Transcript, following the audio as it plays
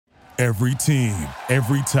Every team,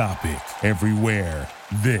 every topic, everywhere.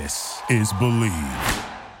 This is Believe.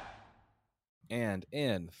 And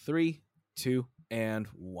in 3, 2, and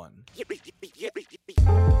 1.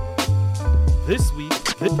 This week,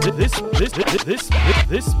 this week.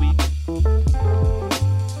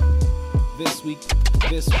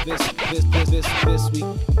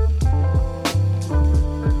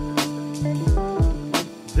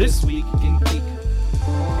 This week in Geek.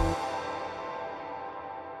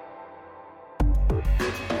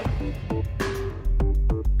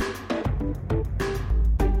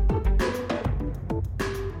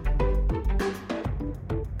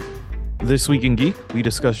 This week in Geek, we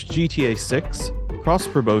discuss GTA 6, cross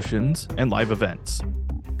promotions, and live events.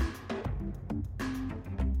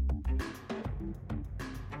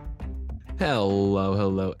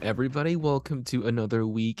 Hello, everybody. Welcome to another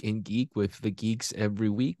week in Geek with the Geeks every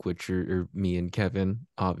week, which are me and Kevin,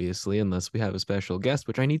 obviously, unless we have a special guest,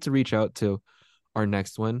 which I need to reach out to our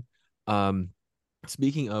next one.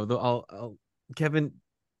 Speaking of, though, I'll Kevin,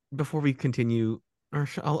 before we continue, or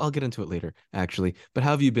I'll get into it later, actually. But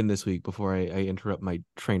how have you been this week before I interrupt my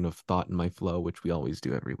train of thought and my flow, which we always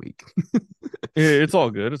do every week? It's all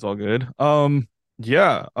good. It's all good.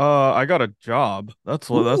 Yeah. I got a job. That's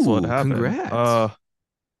what happened. Congrats.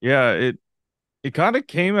 Yeah. It kind of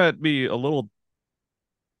came at me a little,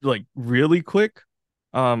 like, really quick.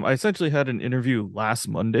 I essentially had an interview last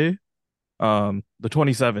Monday, the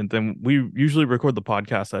 27th, and we usually record the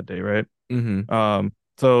podcast that day, right? Mm-hmm.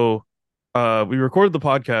 So we recorded the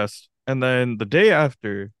podcast, and then the day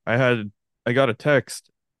after, I got a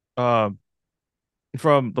text from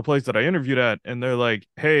the place that I interviewed at, and they're like,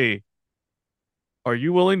 "Hey, are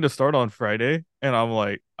you willing to start on Friday?" And I'm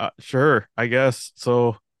like, "Sure, I guess."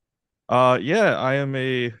 So yeah, I am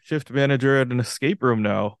a shift manager at an escape room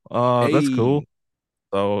now. That's cool. Hey,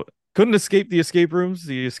 So couldn't escape the escape rooms.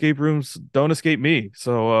 The escape rooms don't escape me.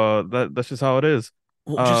 So that's just how it is.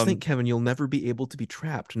 well, just think, Kevin, you'll never be able to be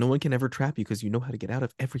trapped. No one can ever trap you because you know how to get out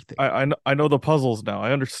of everything. I know the puzzles now.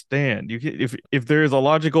 I understand. You can, if there is a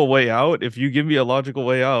logical way out, if you give me a logical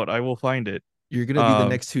way out, I will find it. You're gonna be the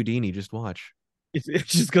next Houdini. Just watch.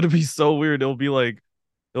 It's just gonna be so weird. It'll be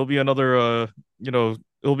another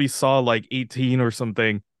it'll be Saw like 18 or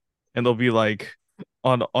something, and they'll be like,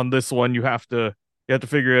 on this one you have to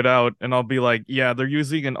figure it out, and I'll be like, yeah, they're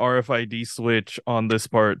using an RFID switch on this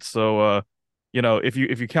part, so if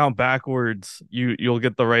you count backwards, you'll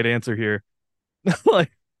get the right answer here.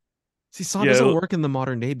 Like, See, Saw yeah, doesn't work in the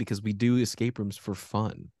modern day because we do escape rooms for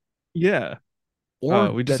fun. yeah.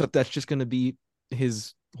 Or We just that's just gonna be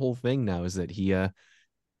his whole thing now, is that he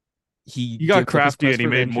He got gives up his crafty quest and he for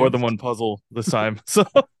made more than vengeance, one puzzle this time. So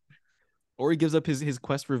or he gives up his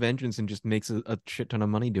quest for vengeance and just makes a shit ton of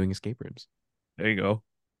money doing escape rooms. there you go.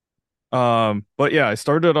 But yeah, I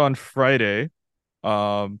started on Friday.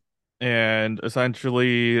 And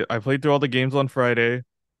essentially I played through all the games on Friday.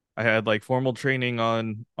 I had like formal training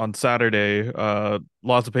on Saturday,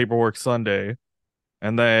 lots of paperwork Sunday.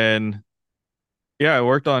 And then yeah, I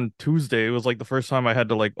worked on Tuesday. It was like the first time I had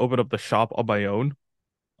to like open up the shop on my own.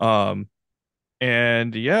 Um,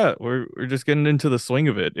 and yeah, we're just getting into the swing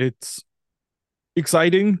of it. It's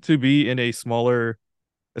exciting to be in a smaller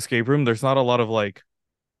escape room. There's not a lot of like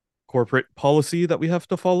corporate policy that we have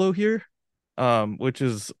to follow here, which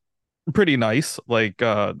is pretty nice. Like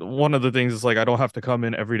one of the things is like I don't have to come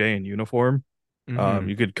in every day in uniform. Mm-hmm.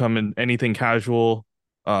 You could come in anything casual.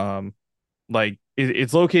 Like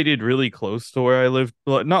it's located really close to where I live,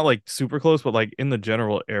 but not like super close, but like in the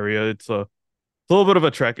general area. It's a little bit of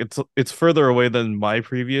a trek. It's further away than my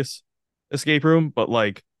previous escape room, but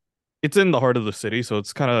like it's in the heart of the city, so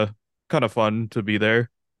it's kind of fun to be there.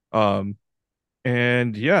 Um,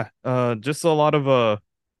 and yeah, just a lot of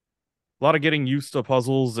getting used to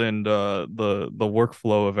puzzles and the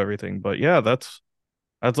workflow of everything. But yeah, that's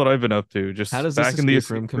what I've been up to. How Just does this back in the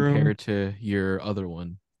escape room escape room. compare to your other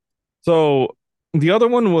one? So the other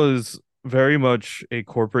one was very much a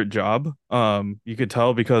corporate job. You could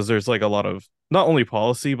tell because there's like a lot of not only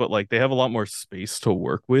policy, but like they have a lot more space to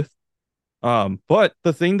work with. But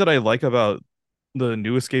the thing that I like about the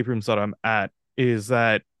new escape rooms that I'm at is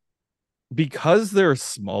that because they're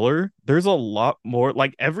smaller, there's a lot more,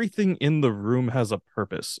 like everything in the room has a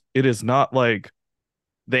purpose. It is not like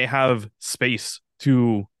they have space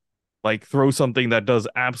to like throw something that does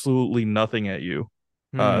absolutely nothing at you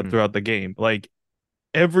Hmm. throughout the game. Like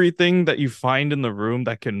everything that you find in the room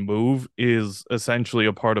that can move is essentially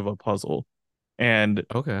a part of a puzzle. And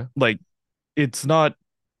Okay. like it's not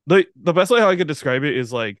the best way how I could describe it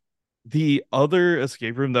is like the other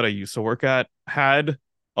escape room that I used to work at had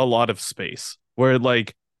a lot of space where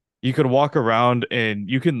like you could walk around and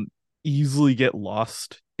you can easily get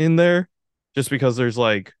lost in there just because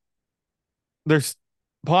there's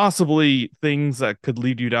possibly things that could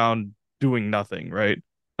lead you down doing nothing, right?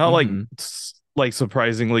 Not like Mm-hmm. like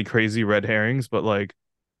surprisingly crazy red herrings, but like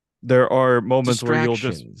there are moments where you'll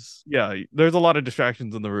just Distractions. yeah, there's a lot of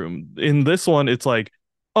distractions in the room. In this one, it's like,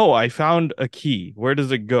 oh, I found a key. Where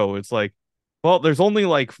does it go? It's like, well, there's only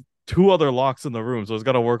like two other locks in the room, so it's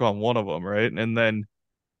got to work on one of them, right? And then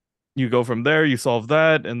you go from there, you solve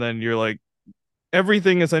that, and then you're like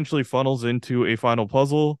everything essentially funnels into a final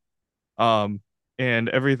puzzle. Um, and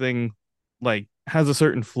everything like has a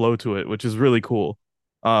certain flow to it, which is really cool.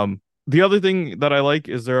 The other thing that I like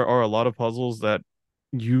is there are a lot of puzzles that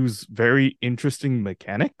use very interesting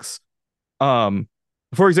mechanics. Um,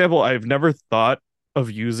 for example, I've never thought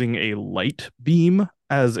of using a light beam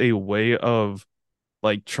as a way of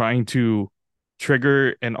like trying to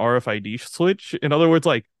trigger an RFID switch. In other words,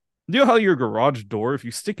 like, you know how your garage door, if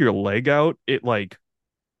you stick your leg out, it like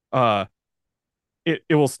uh it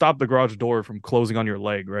will stop the garage door from closing on your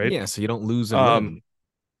leg, right? Yeah, so you don't lose a Um, limb.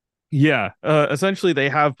 yeah. Essentially they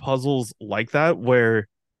have puzzles like that where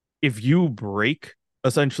if you break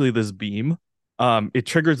essentially this beam, it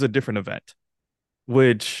triggers a different event,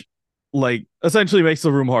 which like essentially makes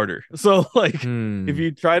the room harder. So like if Hmm.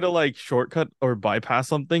 you try to like shortcut or bypass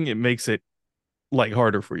something, it makes it like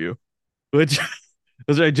harder for you, which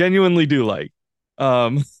which I genuinely do like.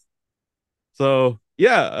 Um, so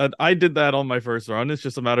yeah, I did that on my first run. It's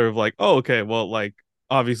just a matter of like, oh, okay, well, like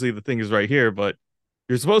obviously the thing is right here, but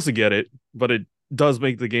you're supposed to get it, but it does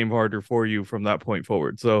make the game harder for you from that point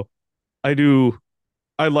forward. So I do,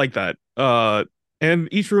 I like that. And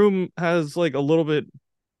each room has like a little bit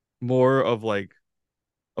more of like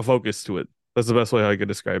a focus to it. That's the best way I could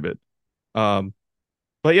describe it. Um,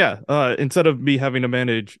 but yeah, instead of me having to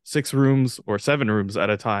manage 6 rooms or 7 rooms at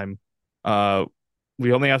a time, uh,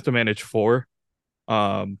 we only have to manage four.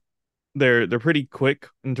 Um, they're pretty quick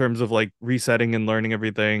in terms of like resetting and learning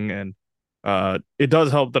everything, and it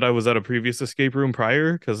does help that I was at a previous escape room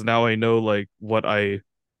prior because now I know like what I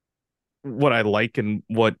like and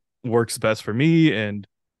what works best for me and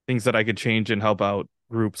things that I could change and help out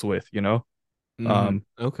groups with, you know. Mm-hmm. Um,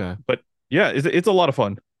 Okay. but yeah, it's a lot of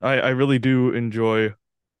fun. I really do enjoy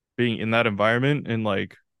being in that environment and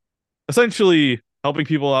like essentially helping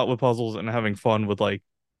people out with puzzles and having fun with like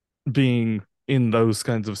being in those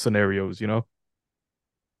kinds of scenarios, you know?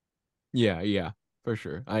 Yeah, yeah, for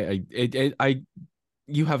sure. I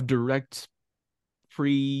you have direct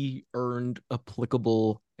pre-earned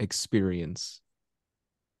applicable experience.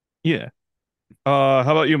 Yeah. How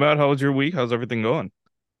about you, Matt? How was your week? How's everything going?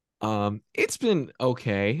 It's been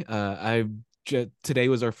okay. I just today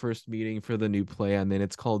was our first meeting for the new play. I mean,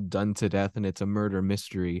 it's called Done to Death, and it's a murder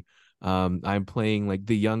mystery. I'm playing like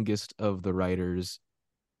the youngest of the writers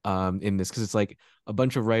in this because it's like a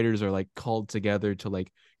bunch of writers are like called together to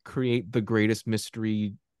like create the greatest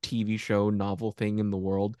mystery TV show novel thing in the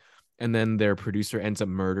world, and then their producer ends up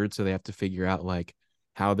murdered, so they have to figure out like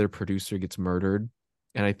how their producer gets murdered.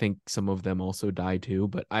 And I think some of them also die too,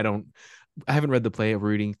 but I haven't read the play. I'm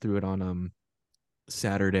reading through it on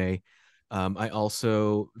Saturday. I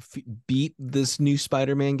also beat this new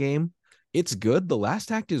Spider-Man game. It's good. The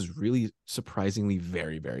last act is really surprisingly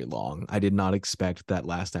very, very long. I did not expect that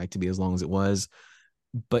last act to be as long as it was,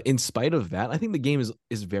 but in spite of that, I think the game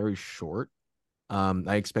is very short.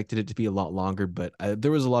 I expected it to be a lot longer, but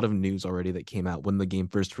there was a lot of news already that came out when the game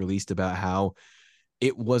first released about how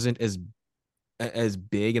it wasn't as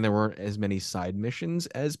big and there weren't as many side missions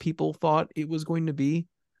as people thought it was going to be.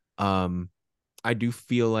 Um, I do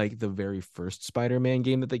feel like the very first Spider-Man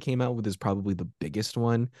game that they came out with is probably the biggest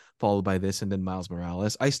one, followed by this and then Miles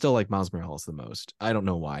Morales. I still like Miles Morales the most. I don't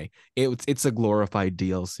know why. It's a glorified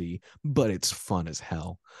DLC, but it's fun as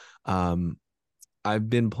hell. Um, I've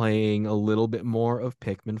been playing a little bit more of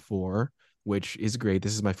Pikmin 4, which is great.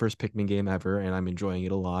 This is my first Pikmin game ever, and I'm enjoying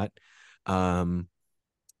it a lot. Um,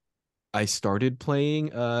 I started playing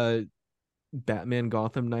Batman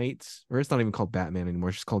Gotham Knights, or it's not even called Batman anymore.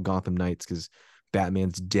 It's just called Gotham Knights because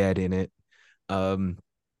Batman's dead in it. Um,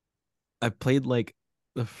 I played like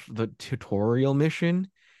the tutorial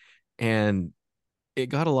mission, and it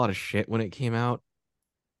got a lot of shit when it came out,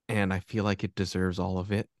 and I feel like it deserves all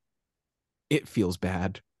of it. It feels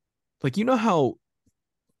bad. Like you know how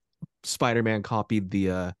Spider-Man copied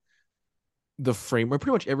the framework.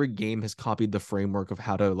 Pretty much every game has copied the framework of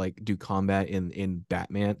how to like do combat in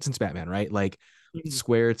Batman since Batman, right? Like Mhm.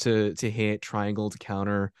 square to hit, triangle to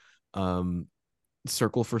counter, um,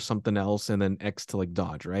 circle for something else, and then X to like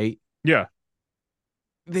dodge, right? Yeah.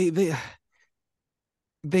 They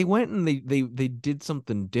they went and they did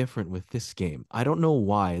something different with this game. I don't know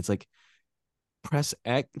why. It's like press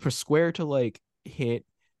square to like hit,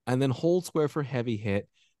 and then hold square for heavy hit,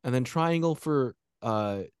 and then triangle for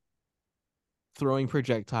throwing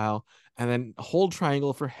projectile, and then hold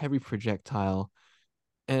triangle for heavy projectile.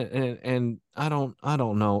 And I don't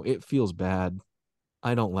know. It feels bad.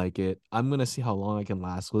 I don't like it. I'm gonna see how long I can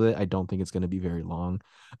last with it. I don't think it's gonna be very long.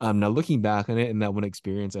 Now looking back on it and that one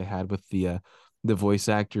experience I had with the voice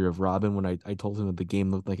actor of Robin when I told him that the game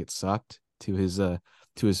looked like it sucked to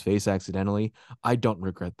his face accidentally, I don't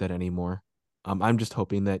regret that anymore. I'm just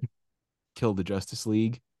hoping that Kill the Justice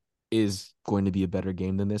League is going to be a better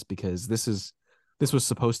game than this because this was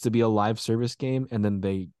supposed to be a live service game and then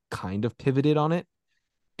they kind of pivoted on it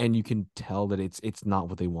and you can tell that it's not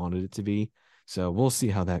what they wanted it to be. So we'll see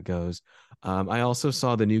how that goes. I also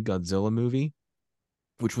saw the new Godzilla movie,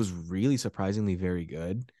 which was really surprisingly very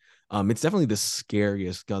good. It's definitely the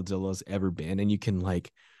scariest Godzilla's ever been, and you can like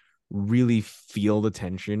really feel the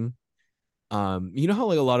tension. You know how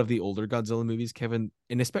like a lot of the older Godzilla movies, Kevin,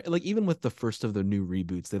 and especially like even with the first of the new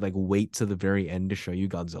reboots, they like wait to the very end to show you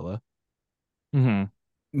Godzilla.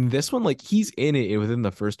 Mm-hmm. This one, like he's in it within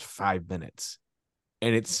the first 5 minutes,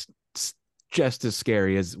 and it's just as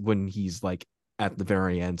scary as when he's like at the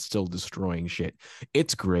very end still destroying shit.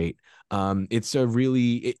 It's great. It's a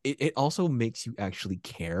really it also makes you actually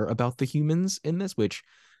care about the humans in this, which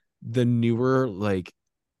the newer like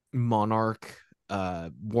Monarch,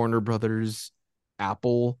 Warner Brothers,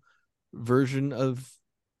 Apple version of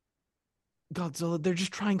Godzilla, they're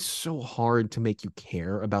just trying so hard to make you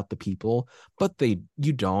care about the people, but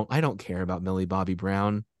you don't. I don't care about Millie Bobby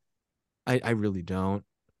Brown. I really don't.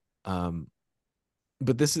 Um,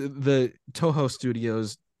 but the Toho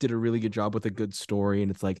Studios did a really good job with a good story,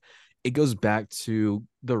 and it's like it goes back to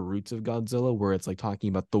the roots of Godzilla, where it's like talking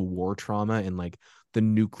about the war trauma and like the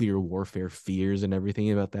nuclear warfare fears and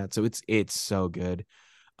everything about that. So it's so good.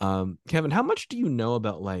 Kevin, how much do you know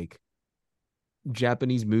about like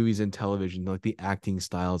Japanese movies and television, like the acting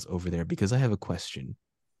styles over there? Because I have a question.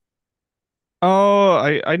 Oh,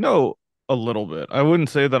 I know a little bit. I wouldn't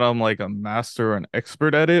say that I'm like a master or an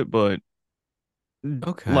expert at it, but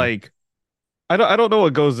Okay. like I don't know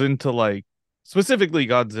what goes into like specifically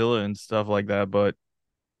Godzilla and stuff like that, but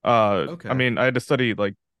I Okay. mean I had to study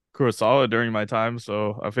like Kurosawa during my time,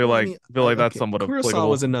 so Well, I mean, I feel like that's okay. somewhat Kurosawa applicable.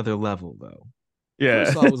 was another level though.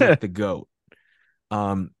 Yeah. Kurosawa was like the goat.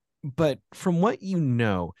 Um, but from what you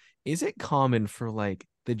know, is it common for like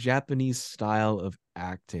the Japanese style of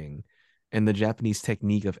acting and the Japanese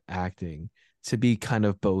technique of acting to be kind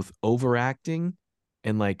of both overacting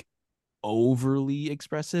and like overly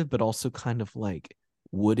expressive, but also kind of like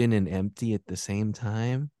wooden and empty at the same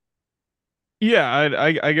time? Yeah,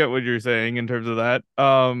 I get what you're saying in terms of that.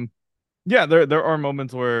 Yeah, there are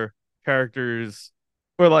moments where characters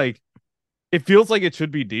where like it feels like it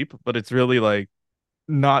should be deep, but it's really like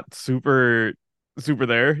not super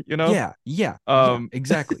there, you know? Yeah, Um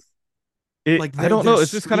exactly. it Like I they're don't they're know,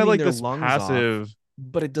 it's just kind of screaming like their this lungs off, passive,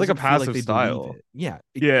 but it like a doesn't feel like passive they believe style. it. Yeah,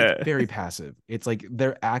 it's Yeah. very passive. It's like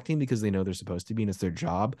they're acting because they know they're supposed to be and it's their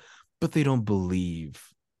job, but they don't believe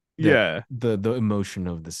that Yeah. the emotion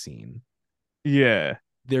of the scene. Yeah.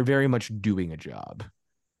 They're very much doing a job.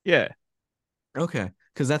 Yeah. Okay,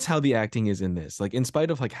 because that's how the acting is in this. Like, in spite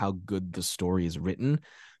of like how good the story is written,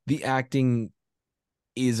 the acting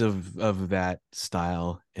is of that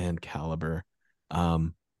style and caliber.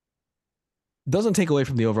 Um, doesn't take away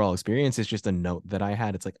from the overall experience. It's just a note that I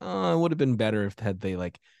had. It's like, oh, it would have been better if had they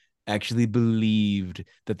like actually believed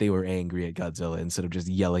that they were angry at Godzilla instead of just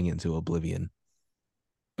yelling into oblivion.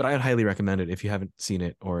 But I'd highly recommend it if you haven't seen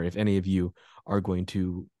it, or if any of you are going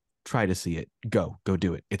to try to see it. Go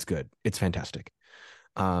do it. It's good. It's fantastic.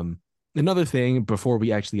 Um, Another thing before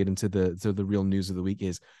we actually get into the real news of the week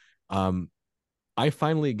is, um, I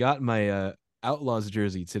finally got my Outlaws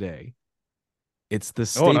jersey today. It's the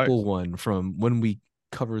Oh, staple nice. one from when we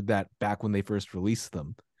covered that back when they first released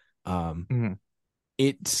them. Um, Hmm.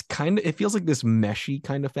 it feels like this meshy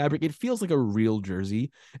kind of fabric. It feels like a real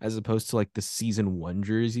jersey as opposed to like the season one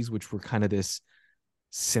jerseys, which were kind of this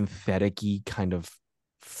synthetic-y kind of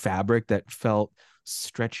fabric that felt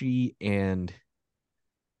stretchy and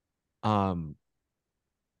um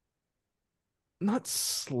not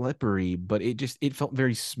slippery, but it felt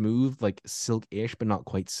very smooth, like silk-ish, but not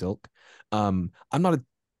quite silk. I'm not a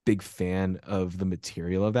big fan of the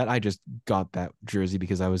material of that. I just got that jersey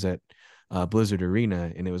because I was at Blizzard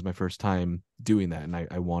Arena and it was my first time doing that, and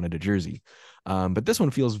I wanted a jersey. But this one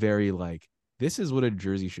feels very like this is what a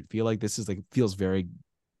jersey should feel like. This is like feels very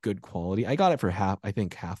good quality. I got it for half, I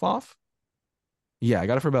think half off. Yeah, I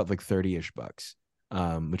got it for about like 30-ish bucks.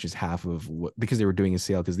 which is half of what, because they were doing a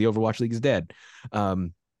sale because the Overwatch League is dead.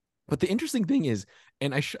 But the interesting thing is,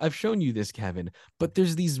 and I've shown you this, Kevin, but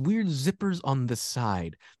there's these weird zippers on the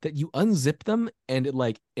side that you unzip them and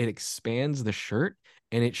it expands the shirt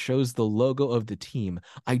and it shows the logo of the team.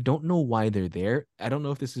 I don't know why they're there. I don't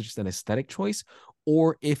know if this is just an aesthetic choice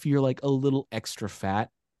or if you're like a little extra fat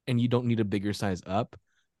and you don't need a bigger size up,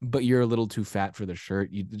 but you're a little too fat for the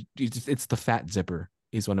shirt. It's the fat zipper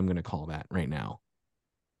is what I'm going to call that right now.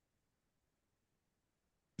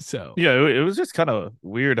 So Yeah, it was just kind of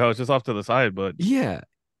weird how it's just off to the side, but yeah,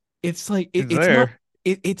 it's like it's it's not there.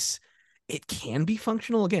 it can be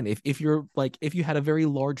functional again if you're like if you had a very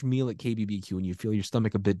large meal at KBBQ and you feel your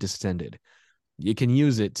stomach a bit distended, you can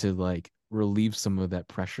use it to like relieve some of that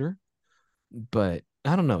pressure. But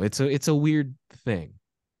I don't know, it's a weird thing.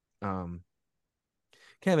 Um,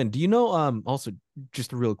 Kevin, do you know also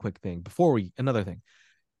just a real quick thing before we another thing.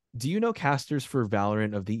 Do you know casters for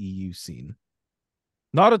Valorant of the EU scene?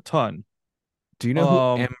 Not a ton. Do you know who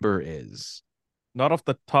Um, Ember is? not off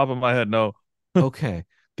the top of my head, no. Okay,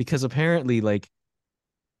 because apparently like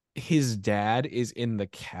his dad is in the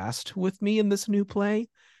cast with me in this new play,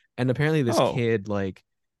 and apparently this Oh, kid like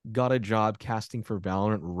got a job casting for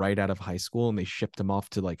Valorant right out of high school, and they shipped him off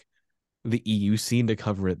to like the EU scene to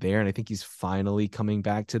cover it there. And I think he's finally coming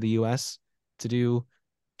back to the US to do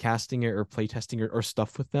casting or play testing or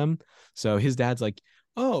stuff with them. So his dad's like,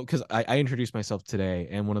 oh, because I introduced myself today,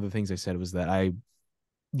 and one of the things I said was that I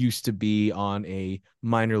used to be on a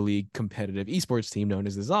minor league competitive esports team known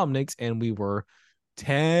as the Zomnics, and we were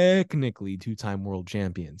technically two-time world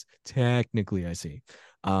champions. Technically, I see.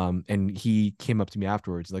 And he came up to me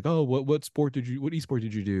afterwards, like, "Oh, what esport did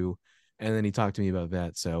you do?" And then he talked to me about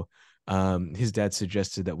that. So, his dad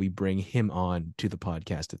suggested that we bring him on to the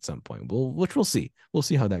podcast at some point. Which we'll see. We'll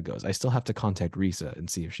see how that goes. I still have to contact Risa and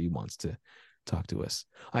see if she wants to talk to us.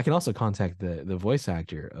 I can also contact the voice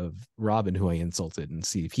actor of Robin, who I insulted, and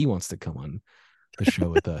see if he wants to come on the show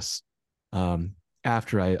with us.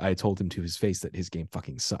 After I told him to his face that his game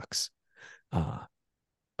fucking sucks.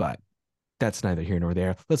 But that's neither here nor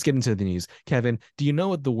there. Let's get into the news. Kevin, do you know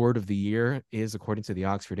what the word of the year is according to the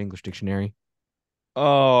Oxford English Dictionary?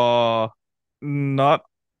 uh, not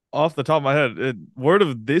off the top of my head. Word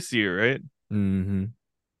of this year, right? Mm-hmm.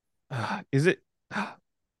 Is it?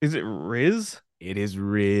 Is it Riz? It is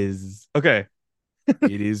Riz. Okay,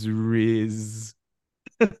 It is Riz.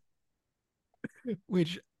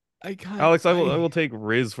 Which I kind Alex, I will take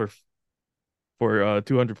Riz for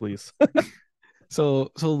 200, please. so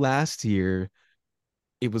last year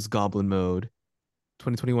it was Goblin Mode.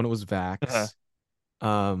 2021 it was Vax.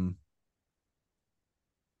 Um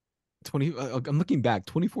 20 I'm looking back.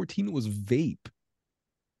 2014 was Vape.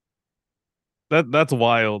 That's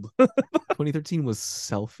wild. 2013 was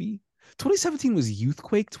Selfie. 2017 was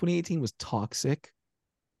Youthquake. 2018 was Toxic.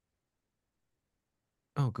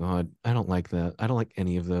 Oh God, I don't like that. I don't like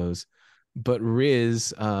any of those. But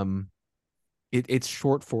Riz, it's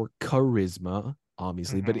short for charisma,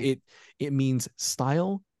 obviously, but Mhm. it means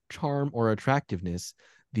style, charm, or attractiveness,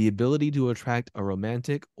 the ability to attract a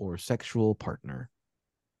romantic or sexual partner.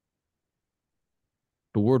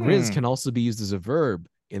 The word riz Hmm. can also be used as a verb,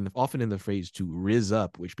 often in the phrase to riz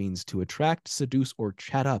up, which means to attract, seduce, or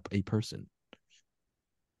chat up a person.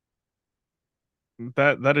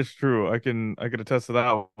 That is true. I can attest to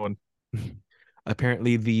that one.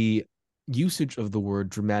 Apparently, the usage of the word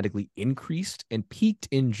dramatically increased and peaked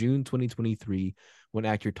in June 2023 when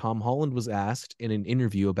actor Tom Holland was asked in an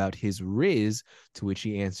interview about his riz, to which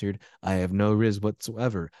he answered, I have no riz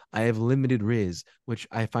whatsoever. I have limited riz, which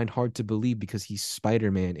I find hard to believe because he's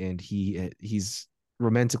Spider-Man and he's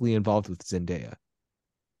romantically involved with Zendaya.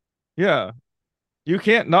 Yeah, you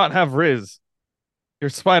can't not have Riz. You're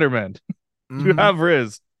Spider-Man. You Mm, have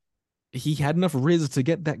Riz. he had enough riz to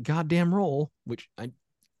get that goddamn role, which I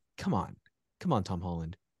come on. Come on, Tom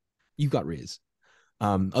Holland. You've got riz.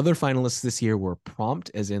 Other finalists this year were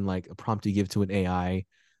prompt, as in like a prompt you give to an AI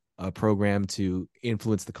program to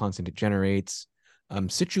influence the content it generates.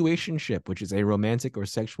 Situationship, which is a romantic or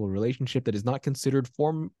sexual relationship that is not considered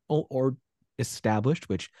formal or established,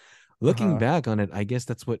 which looking Uh-huh. back on it, I guess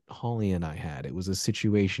that's what Holly and I had. It was a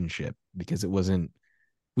situationship because it wasn't,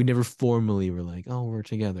 we never formally were like, oh, we're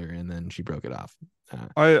together. And then she broke it off.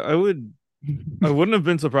 I wouldn't have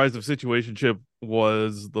been surprised if situationship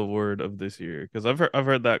was the word of this year because I've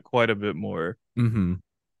heard that quite a bit more. Mm-hmm.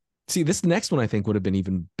 See, this next one I think would have been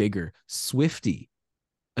even bigger. Swifty,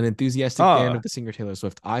 an enthusiastic fan of Ah, the singer Taylor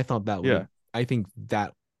Swift. I thought that would have, yeah. I think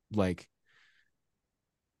that like,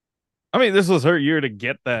 I mean, this was her year to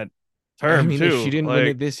get that I term mean, if she too. didn't win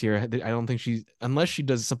Like, it this year, I don't think she's, unless she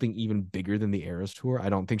does something even bigger than the Eras Tour, I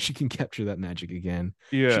don't think she can capture that magic again.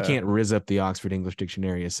 She yeah, can't riz up the Oxford English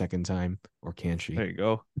Dictionary a second time, or can she? there you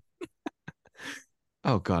go.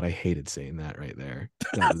 Oh God, I hated saying that right there.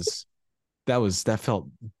 That felt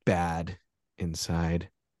bad inside.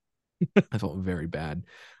 I felt very bad.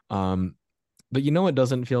 Um, but you know what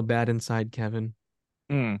doesn't feel bad inside, Kevin?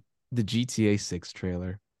 Mm. The GTA 6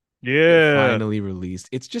 trailer. It Yeah, finally released.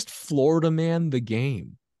 It's just Florida Man the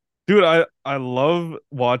game. dude, I love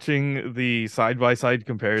watching the side by side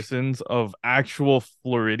comparisons of actual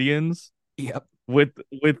Floridians Yep. with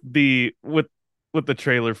with the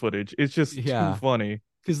trailer footage. It's just too Yeah. funny.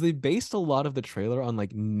 Because they based a lot of the trailer on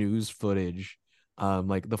like news footage.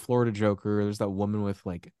 Like the Florida Joker, there's that woman with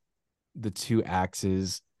like the two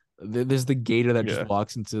axes. There's the gator that just Yeah,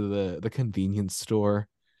 walks into the convenience store.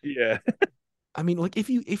 yeah. I mean, like if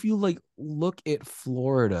you like look at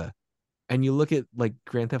Florida and you look at like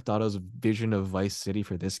Grand Theft Auto's vision of Vice City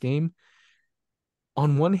for this game,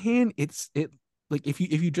 on one hand, it like if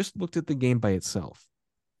you just looked at the game by itself,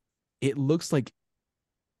 it looks like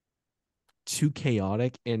too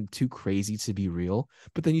chaotic and too crazy to be real.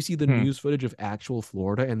 But then you see the Hmm. news footage of actual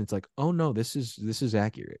Florida, and it's like, oh no, this is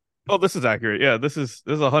accurate. Oh, this is accurate. Yeah, this is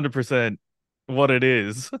 100% what it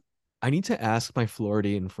is. I need to ask my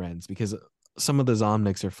Floridian friends because some of the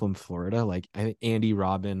Zomnics are from Florida. Like I think Andy,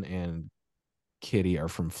 Robin, and Kitty are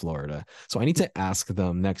from Florida. So I need to ask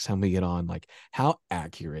them next time we get on, like, how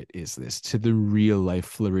accurate is this to the real life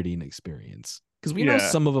Floridian experience? Because we know Yeah.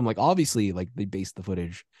 some of them, like, obviously, like, they base the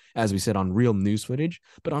footage, as we said, on real news footage,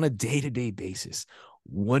 but on a day to day basis,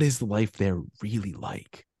 what is life there really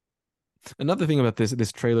like? Another thing about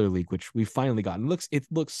this trailer leak, which we finally got, and it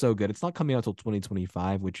looks so good. It's not coming out till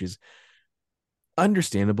 2025, which is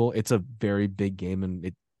understandable. It's a very big game, and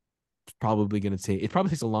it probably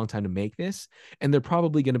takes a long time to make this, and they're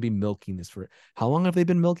probably going to be milking this for how long have they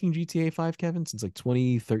been milking GTA 5, Kevin? Since like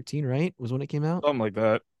 2013, right? Was when it came out. Something like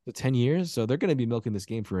that. So 10 years. So they're going to be milking this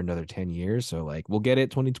game for another 10 years. So like we'll get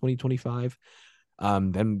it 2020, 25.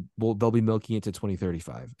 Then they'll be milking it to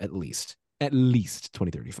 2035 at least. At least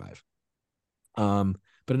 2035.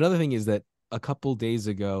 But another thing is that a couple days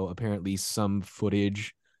ago, apparently some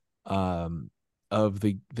footage of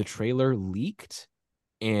the trailer leaked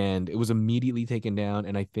and it was immediately taken down.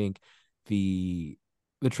 And I think the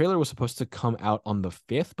trailer was supposed to come out on the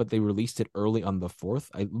 5th, but they released it early on the 4th.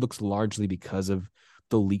 It looks largely because of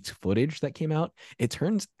the leaked footage that came out. It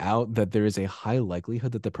turns out that there is a high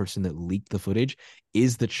likelihood that the person that leaked the footage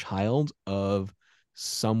is the child of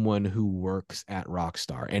someone who works at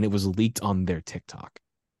Rockstar, and it was leaked on their TikTok.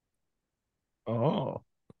 Oh.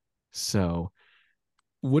 So,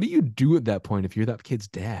 what do you do at that point if you're that kid's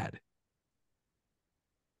dad?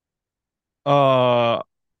 Uh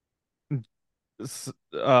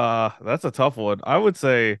that's a tough one. I would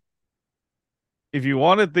say if you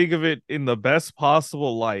want to think of it in the best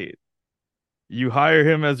possible light, you hire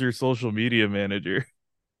him as your social media manager.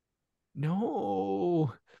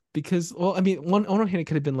 No, because well, I mean, on one hand, it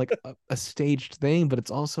could have been like a staged thing, but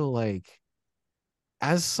it's also like,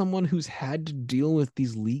 as someone who's had to deal with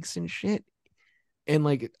these leaks and shit, and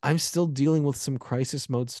like I'm still dealing with some crisis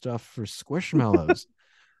mode stuff for Squishmallows,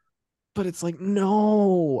 but it's like,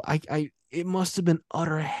 no, it must have been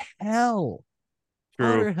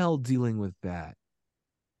True. utter hell dealing with that.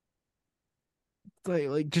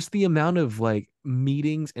 Like just the amount of like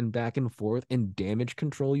meetings and back and forth and damage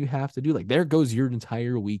control you have to do. Like there goes your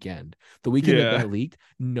entire weekend. The weekend that Yeah. got leaked,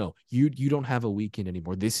 no, you don't have a weekend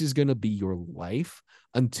anymore. This is gonna be your life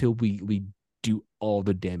until we do all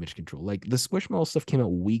the damage control. Like the Squishmallow stuff came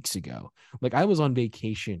out weeks ago. Like I was on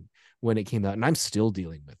vacation when it came out, and I'm still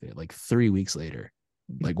dealing with it. Like 3 weeks later,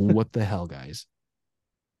 like what the hell, guys?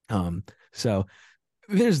 So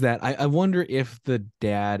there's that. I wonder if the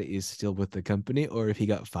dad is still with the company or if he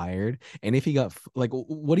got fired. And if he got like,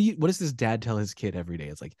 what does this dad tell his kid every day?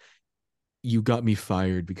 It's like, you got me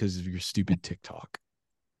fired because of your stupid TikTok.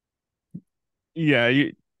 Yeah,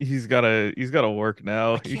 he's gotta work I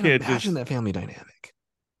now. You can't can't imagine just that family dynamic.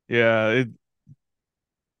 yeah,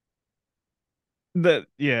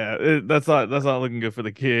 that's not looking good for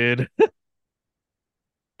the kid.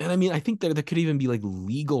 And I mean, I think there could even be like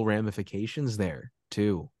legal ramifications there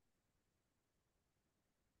too.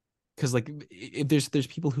 Because like if there's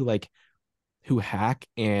people who hack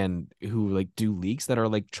and who like do leaks that are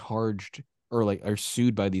like charged or like are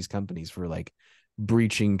sued by these companies for like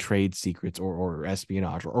breaching trade secrets or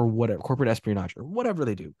espionage or whatever, corporate espionage or whatever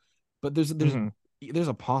they do. But Mhm. there's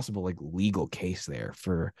a possible like legal case there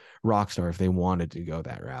for Rockstar if they wanted to go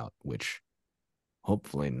that route, which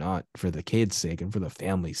hopefully not, for the kids' sake and for the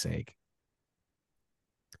family's sake.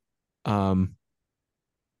 Um,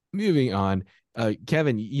 moving on.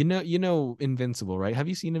 Kevin, you know Invincible, right? Have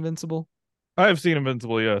you seen Invincible? I've seen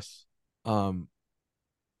Invincible, yes. Um,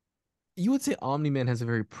 you would say Omni-Man has a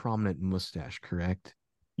very prominent mustache, correct?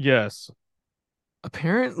 Yes.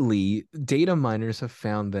 Apparently, data miners have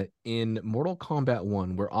found that in Mortal Kombat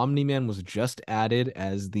 1, where Omni-Man was just added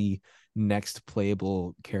as the next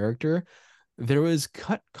playable character, there was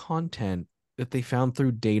cut content that they found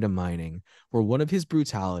through data mining, where one of his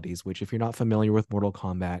brutalities, which if you're not familiar with Mortal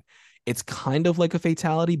Kombat, it's kind of like a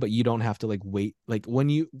fatality, but you don't have to like wait. Like when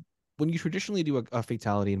you traditionally do a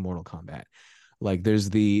fatality in Mortal Kombat, like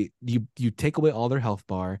there's you take away all their health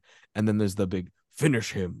bar, and then there's the big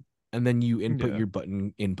finish him, and then you input Yeah. your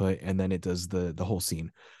button input, and then it does the whole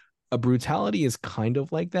scene. A brutality is kind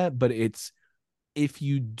of like that, but it's if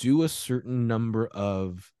you do a certain number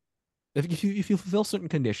of if you fulfill certain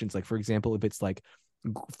conditions, like for example, if it's like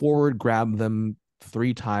forward grab them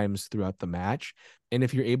 3 times throughout the match, and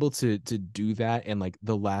if you're able to do that, and like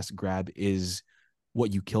the last grab is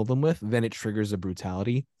what you kill them with, then it triggers a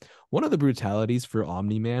brutality. One of the brutalities for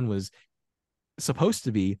Omni Man was supposed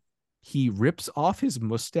to be he rips off his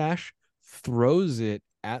mustache, throws it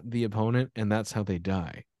at the opponent, and that's how they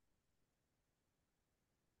die.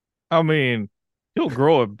 I mean, he'll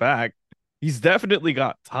grow it back. He's definitely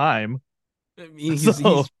got time. I mean, he's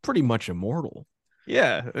So, he's pretty much immortal.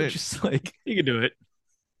 yeah, It's just like he can do it.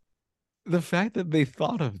 the fact that they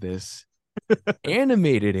thought of this,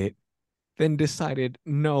 animated it, then decided,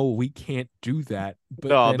 no, we can't do that, but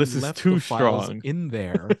No, this then is left the too files strong. in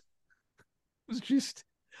there. It was just,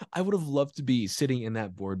 I would have loved to be sitting in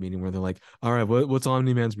that board meeting where they're like, all right, what's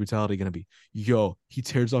Omni Man's brutality going to be? Yo, he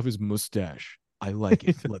tears off his mustache. I like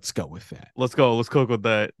it. Let's go with that. Let's go. Let's cook with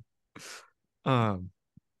that. Um,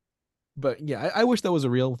 but yeah, I wish that was a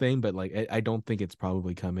real thing, but like, I don't think it's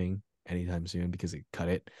probably coming anytime soon because it cut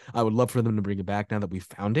it. I would love for them to bring it back now that we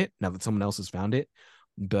found it, now that someone else has found it,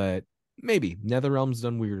 but maybe NetherRealm's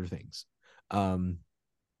done weirder things. Um,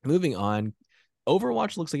 moving on,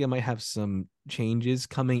 Overwatch looks like it might have some changes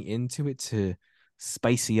coming into it to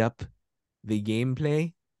spicy up the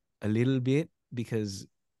gameplay a little bit because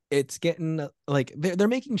it's getting like they're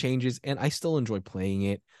making changes and I still enjoy playing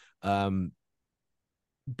it. Um,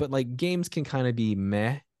 but like games can kind of be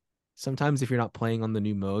meh sometimes if you're not playing on the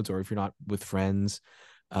new modes or if you're not with friends.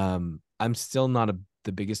 I'm still not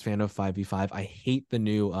the biggest fan of 5v5. I hate the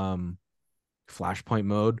new Flashpoint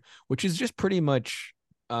mode, which is just pretty much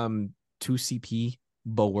 2 CP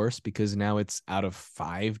but worse because now it's out of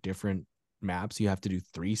 5 different maps. You have to do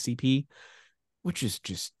 3 CP, which is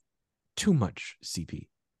just too much CP.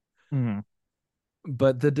 Mhm.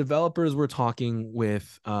 But the developers were talking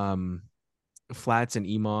with Flats and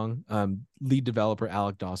Emong, lead developer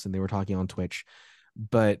Alec Dawson. They were talking on Twitch,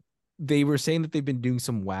 but they were saying that they've been doing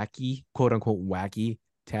some wacky, quote unquote, wacky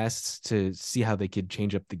tests to see how they could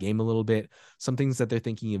change up the game a little bit. Some things that they're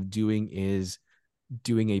thinking of doing is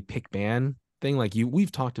doing a pick ban thing. Like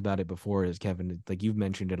we've talked about it before, as Kevin, like you've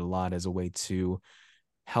mentioned it a lot as a way to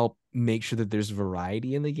help make sure that there's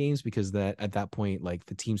variety in the games because that at that point, like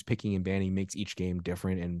the teams picking and banning makes each game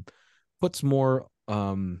different and puts more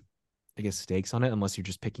I guess stakes on it unless you're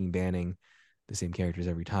just picking banning the same characters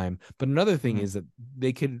every time. But another thing Mhm. is that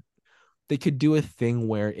they could do a thing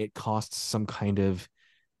where it costs some kind of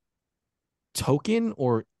token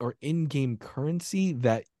or in-game currency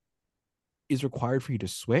that is required for you to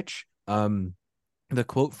switch. The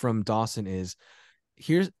quote from Dawson is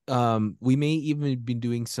here's we may even be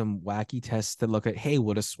doing some wacky tests that look at, hey,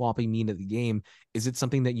 what does swapping mean at the game? Is it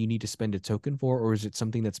something that you need to spend a token for, or is it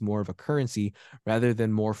something that's more of a currency rather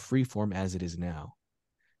than more freeform as it is now?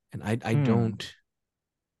 And I Hmm.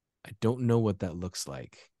 don't know what that looks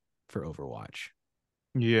like for Overwatch.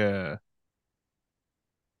 Yeah.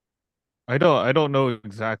 I don't know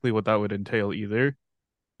exactly what that would entail either.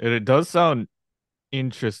 And it does sound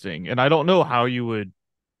interesting. And I don't know how you would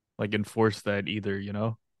like enforce that either, you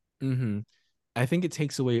know? Mm-hmm. I think it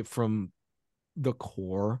takes away from the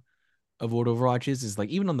core of what Overwatch is like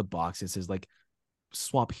even on the box it says like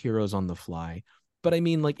swap heroes on the fly. But I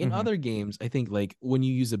mean, like in Hmm. other games, I think like when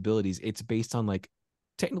you use abilities, it's based on like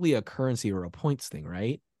technically a currency or a points thing,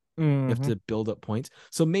 right? You have Hmm. to build up points.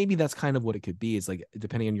 So maybe that's kind of what it could be. Is like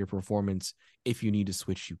depending on your performance, if you need to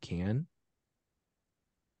switch, you can.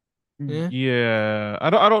 Yeah. Yeah. I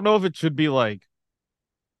don't know if it should be like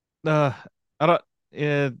uh I don't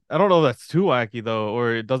I don't know if that's too wacky though,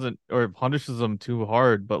 or it doesn't or it punishes them too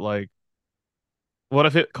hard, but like what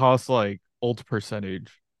if it costs like ult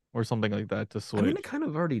percentage or something like that to I mean, it switch? kind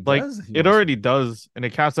of already Like does if you it want to already switch. does, and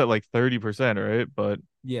it caps at like 30%, right? But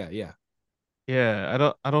Yeah, yeah.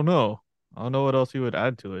 yeah, I don't know. I don't know what else you would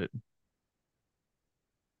add to it.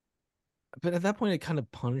 But at that point, it kind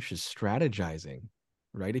of punishes strategizing,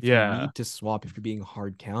 right? If you Yeah. need to swap, if you're being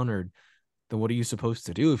hard countered, then what are you supposed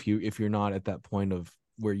to do if you're not at that point of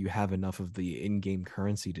where you have enough of the in-game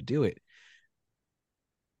currency to do it?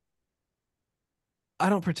 I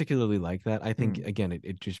don't particularly like that. I think Hmm. again,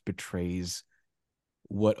 it just betrays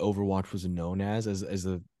what Overwatch was known as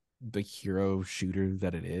the hero shooter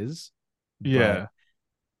that it is. But Yeah.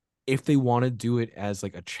 if they want to do it as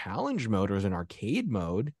like a challenge mode or as an arcade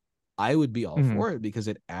mode, I would be all Hmm. for it because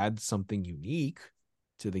it adds something unique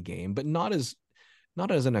to the game, but not as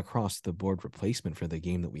an across the board replacement for the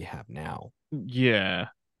game that we have now. Yeah.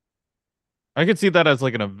 I could see that as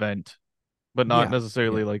like an event, but not Yeah,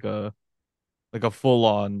 necessarily yeah. like a full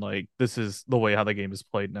on like this is the way how the game is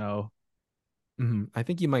played now. I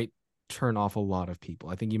think you might turn off a lot of people.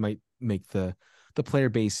 I think you might make the player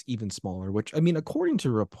base even smaller, which I mean, according to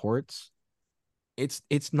reports,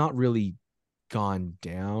 it's not really gone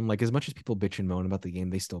down. Like as much as people bitch and moan about the game,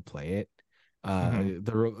 they still play it. Hmm.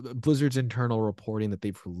 The Blizzard's internal reporting that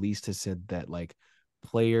they've released has said that like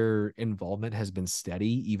player involvement has been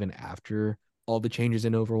steady even after all the changes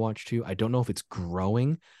in Overwatch 2. I don't know if it's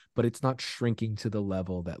growing, but it's not shrinking to the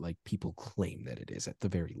level that like people claim that it is at the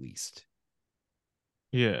very least.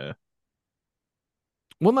 Yeah.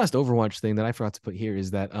 One last Overwatch thing that I forgot to put here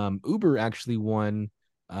is that Uber actually won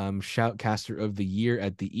Shoutcaster of the Year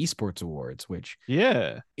at the Esports Awards, which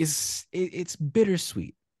Yeah. it's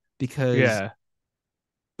bittersweet because Yeah.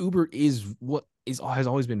 Uber is what is has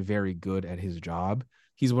always been very good at his job.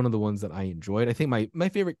 He's one of the ones that I enjoyed. I think my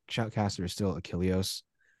favorite shoutcaster is still Achilleos,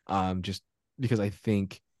 just because I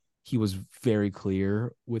think he was very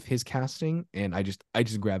clear with his casting, and I just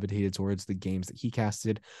gravitated towards the games that he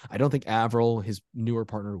casted. I don't think Avril, his newer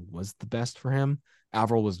partner, was the best for him.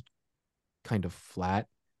 Avril was kind of flat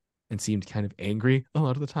and seemed kind of angry a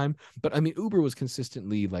lot of the time. But I mean, Uber was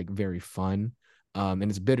consistently like very fun. And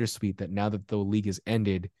it's bittersweet that now that the league has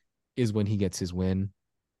ended, is when he gets his win.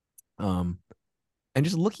 Um, and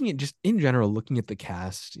just looking at just in general, looking at the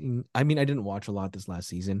casting. I mean, I didn't watch a lot this last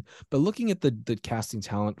season, but looking at the casting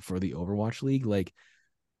talent for the Overwatch League, like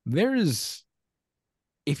there is,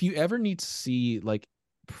 if you ever need to see like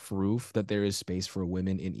proof that there is space for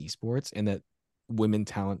women in esports and that women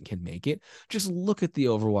talent can make it, just look at the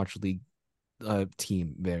Overwatch League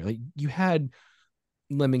team there. Like you had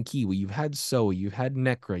Lemon Kiwi, you've had Zoe, you've had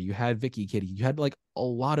Necra, you had Vicky Kitty, you had like a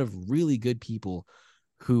lot of really good people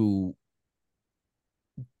who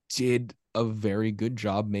did a very good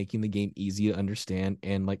job making the game easy to understand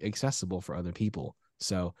and like accessible for other people.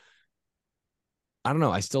 So I don't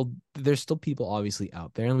know. There's still people obviously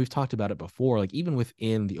out there, and we've talked about it before. Like even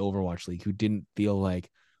within the Overwatch League, who didn't feel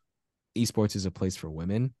like esports is a place for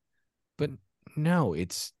women, but no,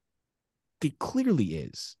 it clearly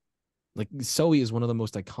is. Like Zoe is one of the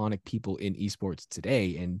most iconic people in esports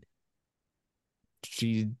today, and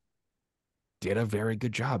she did a very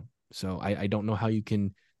good job. So I don't know how you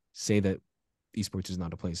can say that esports is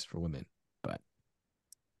not a place for women. But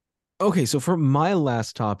okay, so for my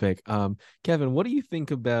last topic, Kevin, what do you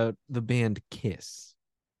think about the band Kiss?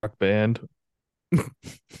 Rock band.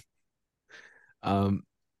 Um,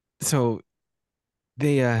 so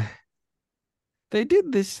they they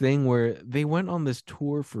did this thing where they went on this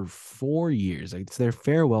tour for 4 years. Like it's their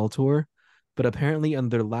farewell tour, but apparently on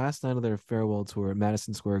their last night of their farewell tour at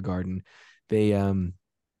Madison Square Garden, they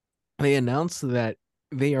they announced that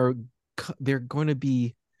they are they're going to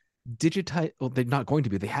be digitize, well they're not going to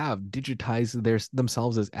be, they have digitized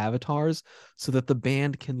themselves as avatars so that the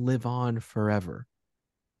band can live on forever.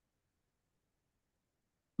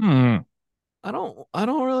 Hmm. I don't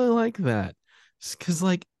really like that because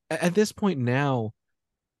like at this point now,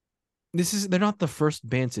 they're not the first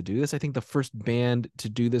band to do this. I think the first band to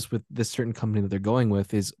do this with this certain company that they're going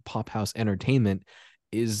with is Pop House Entertainment,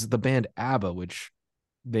 is the band ABBA, which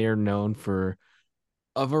they're known for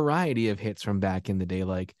a variety of hits from back in the day,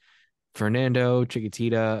 like Fernando,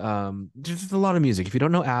 Chiquitita, just a lot of music. If you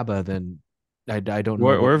don't know ABBA, then I don't know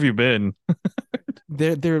Where what have you been?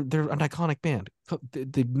 they're an iconic band.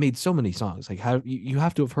 They've made so many songs. Like how you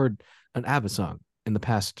have to have heard an ABBA song in the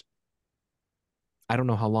past. I don't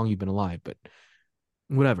know how long you've been alive, but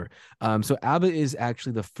whatever. So ABBA is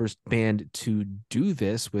actually the first band to do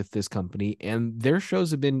this with this company, and their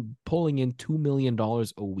shows have been pulling in $2 million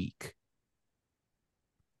a week.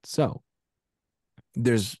 So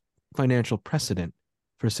there's financial precedent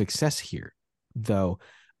for success here, though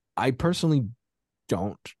I personally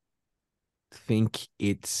don't think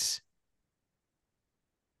it's.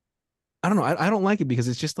 I don't know. I don't like it because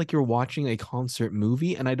it's just like you're watching a concert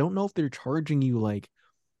movie, and I don't know if they're charging you like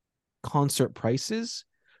concert prices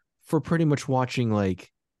for pretty much watching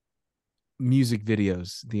like music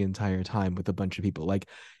videos the entire time with a bunch of people. Like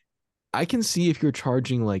I can see if you're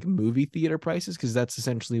charging like movie theater prices, because that's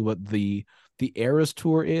essentially what the Eras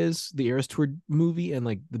tour is, the Eras tour movie, and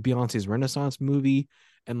like the Beyonce's Renaissance movie,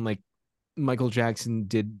 and like Michael Jackson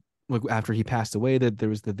did like after he passed away, that there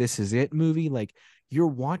was the This Is It movie. Like you're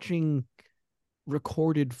watching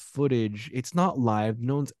recorded footage. It's not live.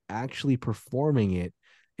 No one's actually performing it.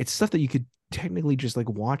 It's stuff that you could technically just like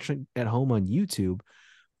watch at home on YouTube,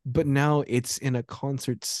 but now it's in a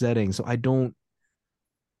concert setting. So I don't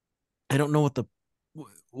know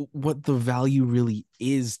what the value really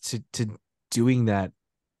is to doing that.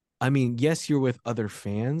 I mean, yes, you're with other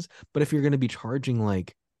fans, but if you're going to be charging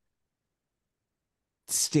like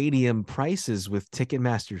stadium prices with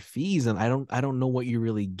Ticketmaster fees, and I don't know what you're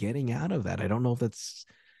really getting out of that. I don't know if that's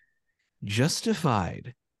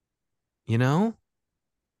justified, you know?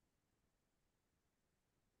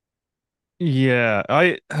 Yeah,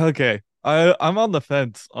 I okay. I'm on the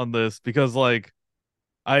fence on this because like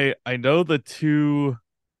I know the two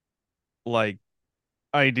like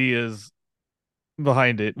ideas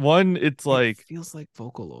behind it. One, it's It like feels like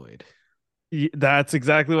Vocaloid. that's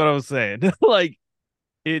exactly what I was saying. Like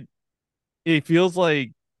it it feels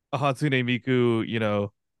like a Hatsune Miku,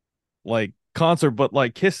 like concert, but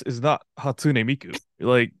like Kiss is not Hatsune Miku.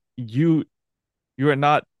 Like you are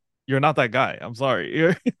not you're not that guy. I'm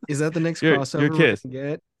sorry. Is that the next You're crossover we're Kiss. gonna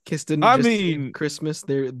get? Kiss didn't I just save mean, Christmas.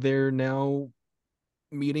 They're now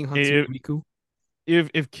meeting Hatsune if Miku.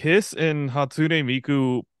 if Kiss and Hatsune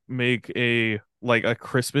Miku make a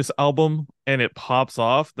Christmas album and it pops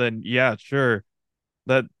off, then yeah, sure.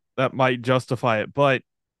 That that might justify it. But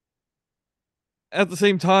at the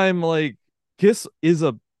same time, like Kiss is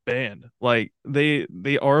a band. Like they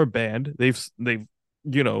are a band. They've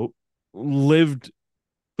you know lived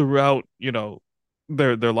throughout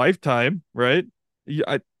their lifetime, right?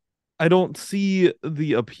 Yeah, I don't see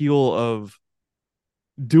the appeal of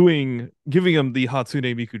giving them the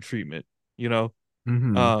Hatsune Miku treatment, you know?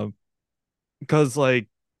 Mm-hmm. Um, because like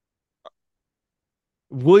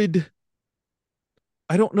would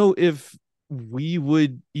I don't know if we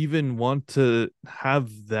would even want to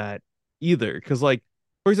have that either. Because like,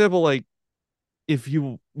 for example, like if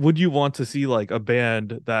you would you want to see like a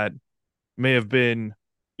band that may have been,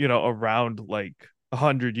 around like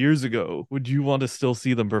 100 years ago? Would you want to still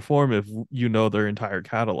see them perform if you know their entire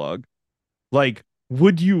catalog? Like,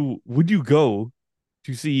 would you go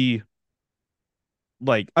to see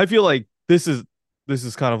like I feel like this is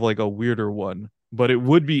kind of like a weirder one, but it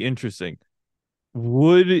would be interesting.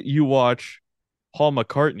 Would you watch Paul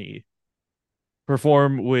McCartney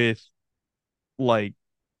perform with like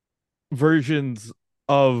versions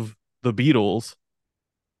of the Beatles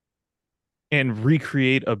and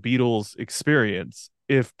recreate a Beatles experience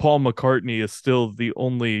if Paul McCartney is still the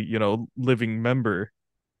only, living member?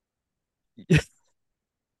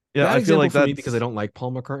 Yeah, Bad I feel example like for me because I that's don't like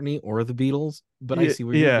Paul McCartney or the Beatles, but I yeah, see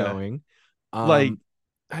where you're yeah. going. Like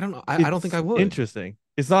I don't know. I don't think it's I would. interesting.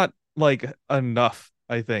 It's not like enough,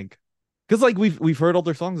 I think. Because like we've heard all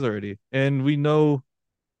their songs already and we know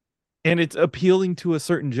and it's appealing to a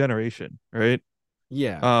certain generation, right?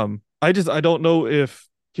 Yeah. I don't know if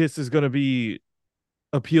Kiss is gonna be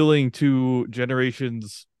appealing to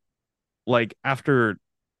generations like after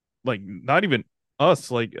like not even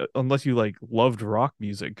us, like unless you like loved rock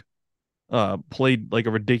music, played like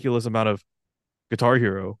a ridiculous amount of Guitar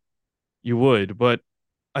Hero, you would, but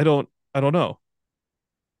I don't know.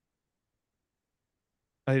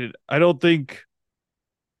 I don't think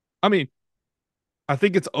I mean, I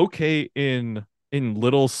think it's okay in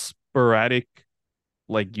little sporadic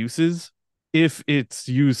like uses if it's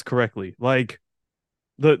used correctly. Like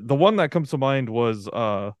the one that comes to mind was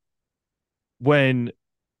when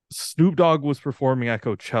Snoop Dogg was performing at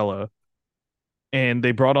Coachella and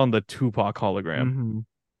they brought on the Tupac hologram. Mm-hmm.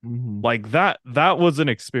 Mm-hmm. Like that was an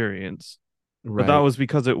experience, but that Right. was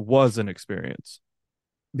because it was an experience.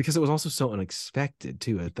 Because it was also so unexpected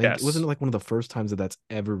too. I think it wasn't Yes. like one of the first times that that's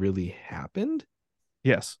ever really happened.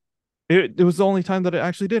 Yes. It was the only time that it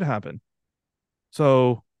actually did happen.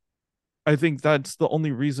 So I think that's the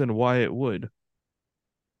only reason why it would.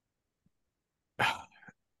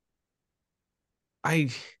 I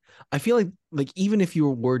I feel like even if you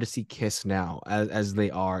were to see Kiss now as they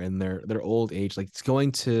are in their old age, like it's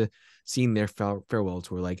going to seeing their farewell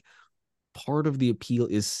tour, like part of the appeal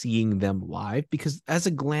is seeing them live, because as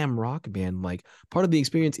a glam rock band, like part of the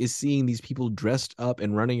experience is seeing these people dressed up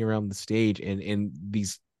and running around the stage and in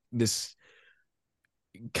this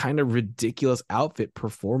kind of ridiculous outfit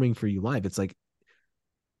performing for you live. It's like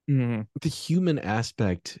Mhm. the human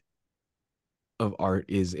aspect of art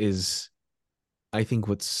is I think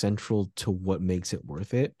what's central to what makes it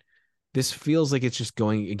worth it. This feels like it's just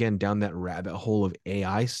going again down that rabbit hole of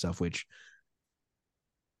AI stuff, which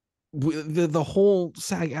the whole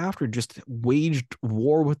SAG after just waged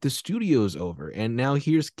war with the studios over, and now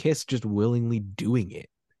here's Kiss just willingly doing it.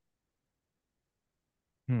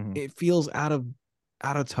 It feels out of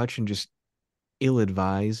touch and just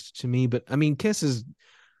ill-advised to me. But I mean, Kiss is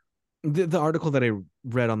the article that I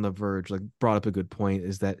read on The Verge like brought up a good point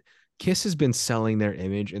is that Kiss has been selling their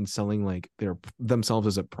image and selling like their themselves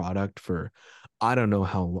as a product for I don't know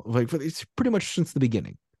how long, like it's pretty much since the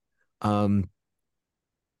beginning. Um,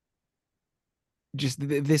 just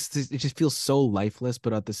this it just feels so lifeless,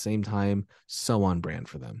 but at the same time so on brand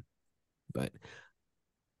for them. But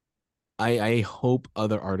I hope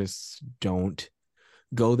other artists don't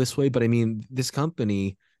go this way. But I mean, this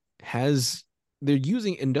company has they're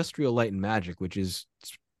using Industrial Light and Magic, which is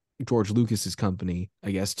George Lucas's company,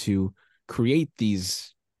 I guess, to create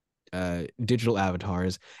these digital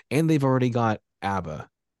avatars, and they've already got ABBA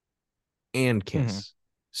and Kiss.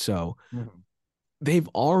 So they've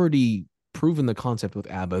already proven the concept with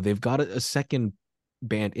ABBA. They've got a second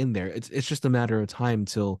band in there. It's just a matter of time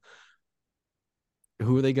till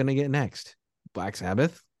who are they going to get next? Black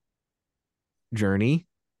Sabbath, Journey,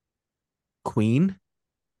 Queen.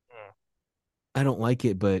 I don't like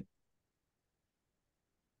it, but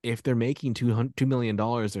if they're making $2 million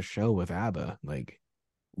a show with ABBA, like,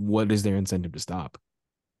 what is their incentive to stop?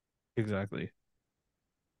 Exactly.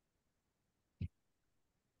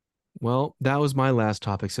 Well, that was my last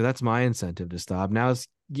topic, so that's my incentive to stop. Now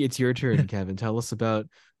it's your turn, Kevin. Tell us about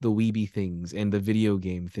the weeby things and the video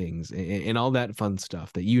game things and all that fun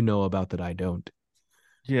stuff that you know about that I don't.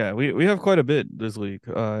 Yeah, we have quite a bit this week.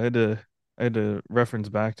 I had to reference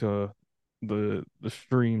back to the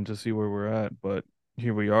stream to see where we're at, but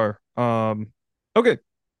here we are. Okay.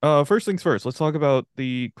 First things first, let's talk about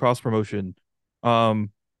the cross promotion. Um,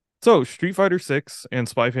 so Street Fighter 6 and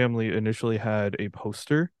Spy Family initially had a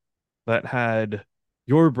poster that had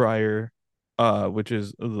your Briar, which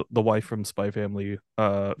is the wife from Spy Family,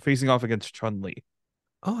 facing off against Chun-Li.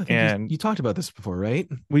 Oh, I think And you talked about this before, right?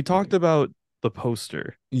 we talked about the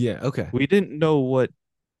poster. Yeah, okay. We didn't know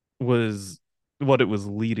was what it was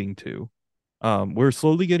leading to. We're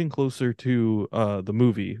slowly getting closer to the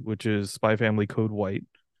movie, which is Spy Family Code White.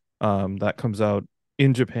 That comes out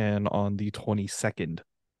in Japan on the 22nd.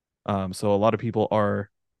 So a lot of people are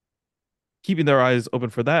keeping their eyes open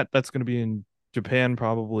for that. That's going to be in Japan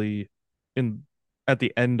probably in at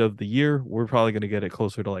the end of the year. We're probably going to get it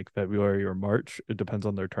closer to like February or March. It depends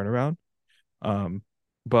on their turnaround. Um,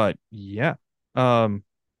 but yeah.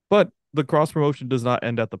 But the cross promotion does not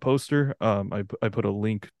end at the poster. I put a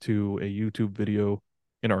link to a YouTube video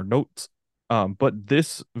in our notes. But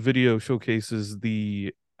this video showcases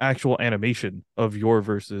the actual animation of your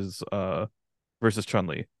versus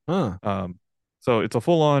Chun-Li. Huh. So it's a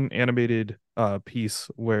full-on animated piece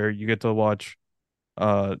where you get to watch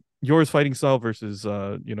yours fighting style versus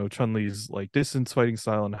Chun-Li's like distance fighting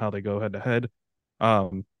style and how they go head to head.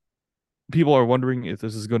 Um, People are wondering if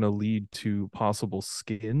this is going to lead to possible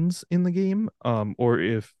skins in the game, or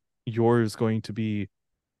if yours going to be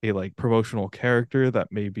a like promotional character that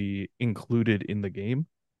may be included in the game.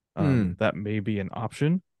 That may be an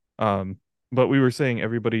option. Um, but we were saying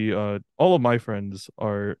everybody, all of my friends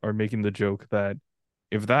are making the joke that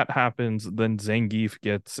if that happens, then Zangief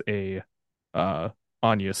gets a uh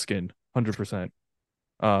Anya skin, 100%.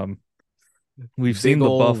 Um, we've Big seen the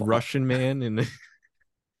buff old Russian man and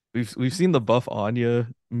we've seen the buff Anya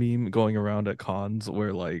meme going around at cons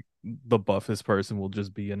where like the buffest person will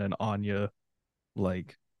just be in an Anya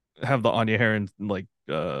like have the Anya hair and like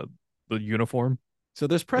the uniform. so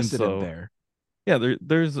there's And precedent so there. yeah,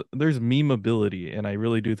 there's meme ability, and I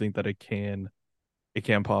really do think that it can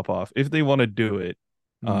pop off if they want to do it.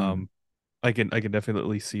 Hmm. Um, I can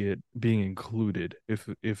definitely see it being included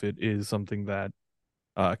if it is something that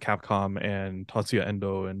Capcom and Tatsuya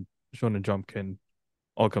Endo and Shonen Jump can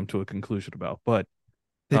all come to a conclusion about. But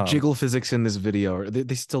The um, jiggle physics in this video,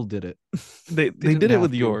 they still did it. They they didn't did it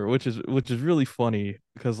with have to. Yor, which is really funny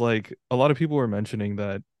because like a lot of people were mentioning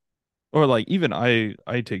that, or like even I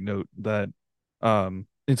take note that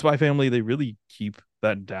in Spy Family they really keep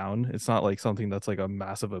that down. It's not like something that's like a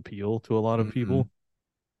massive appeal to a lot of Mm-mm. people.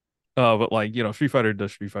 But like Street Fighter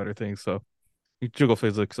does Street Fighter things, so jiggle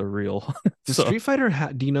physics are real. Does So Street Fighter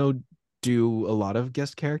do you know do a lot of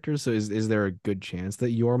guest characters? So is there a good chance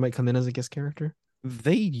that Yor might come in as a guest character?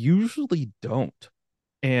 they usually don't.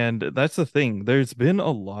 And that's the thing. There's been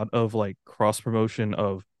a lot of like cross promotion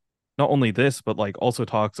of not only this, but like also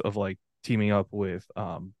talks of like teaming up with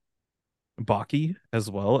Baki as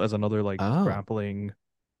well as another like Oh, grappling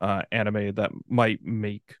anime that might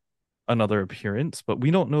make another appearance, but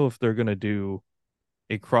we don't know if they're gonna do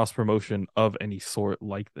a cross promotion of any sort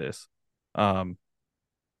like this. Um,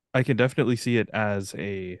 I can definitely see it as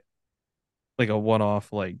a like a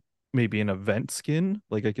one-off, like maybe an event skin.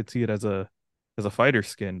 Like I could see it as a fighter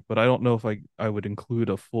skin, but I don't know if I would include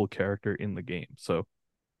a full character in the game. So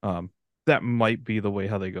um that might be the way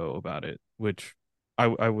how they go about it, which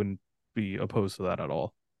I wouldn't be opposed to that at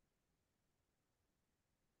all.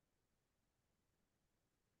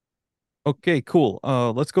 Okay, cool.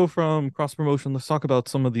 Let's go from cross promotion. Let's talk about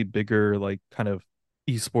some of the bigger like kind of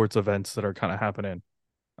esports events that are kind of happening.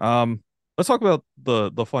 Um, let's talk about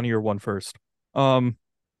the funnier one first. Um,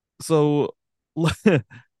 so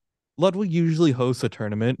Ludwig usually hosts a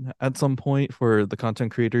tournament at some point for the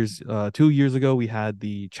content creators. 2 years ago, we had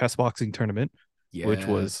the chess boxing tournament, which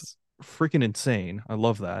was yes. freaking insane. I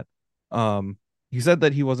love that. Um, he said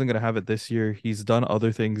that he wasn't gonna have it this year. He's done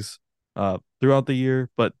other things throughout the year,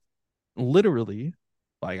 but literally,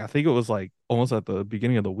 like I think it was like almost at the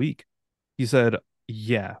beginning of the week, he said,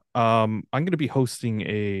 "Yeah, I'm gonna be hosting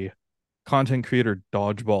a content creator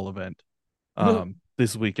dodgeball event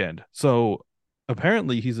this weekend." So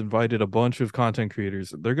apparently he's invited a bunch of content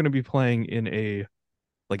creators. They're going to be playing in a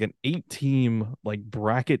like an 8 team like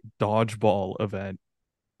bracket dodgeball event.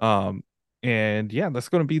 Um and yeah, that's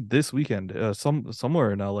going to be this weekend.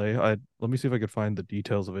 Somewhere in LA. I let me see if I could find the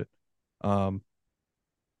details of it. Um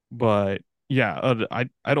but yeah,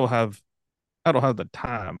 I don't have the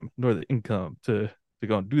time nor the income to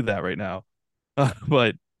go and do that right now.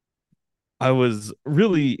 But I was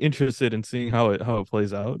really interested in seeing how it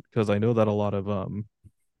plays out because I know that a lot of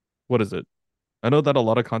what is it? I know that a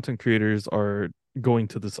lot of content creators are going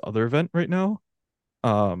to this other event right now.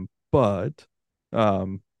 But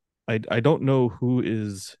um I don't know who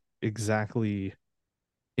is exactly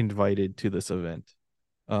invited to this event.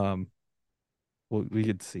 Um we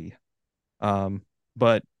could see. Um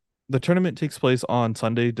but the tournament takes place on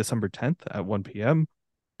Sunday, December 10th at 1 p.m.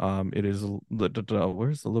 It is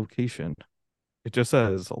where's the location? It just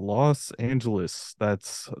says Los Angeles.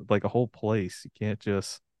 That's like a whole place. You can't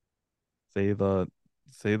just say the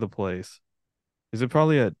place. Is it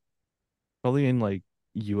probably in like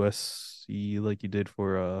USC like you did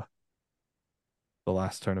for the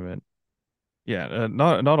last tournament? Yeah,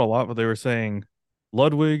 not a lot, but they were saying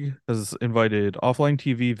Ludwig has invited Offline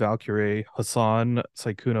TV, Valkyrie, Hassan,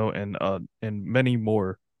 Saikuno, and many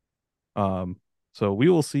more. Um, so we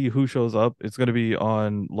will see who shows up. It's going to be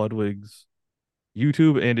on Ludwig's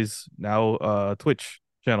YouTube and his now Twitch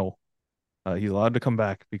channel. He's allowed to come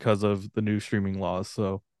back because of the new streaming laws.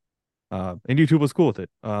 So and YouTube was cool with it.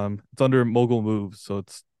 It's under Mogul Moves, so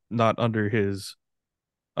not under his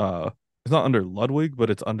uh it's not under Ludwig, but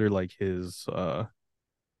it's under like his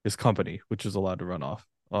company, which is allowed to run off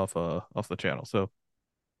the channel. So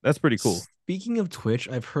that's pretty cool. Speaking of Twitch,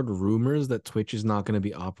 I've heard rumors that Twitch is not going to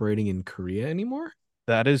be operating in Korea anymore.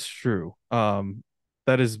 That is true.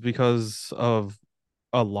 That is because of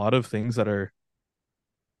a lot of things that are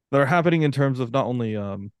happening in terms of not only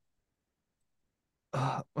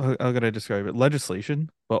how can I describe it? Legislation,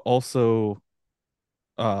 but also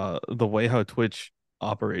the way how Twitch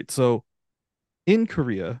operates. So in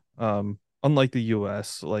Korea, unlike the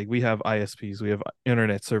US, like we have ISPs, we have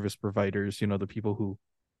internet service providers, the people who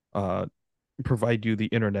uh provide you the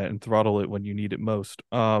internet and throttle it when you need it most.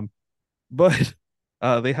 But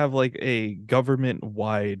they have like a government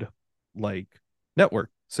wide like network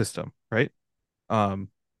system, right? Um,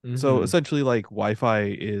 so Mm-hmm. essentially, like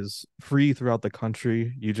Wi-Fi is free throughout the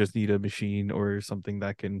country. You just need a machine or something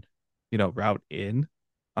that can, route in.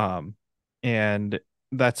 Um, and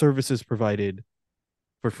that service is provided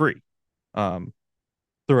for free, um,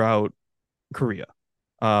 throughout Korea.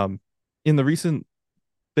 Um, in the recent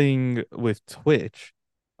thing with Twitch,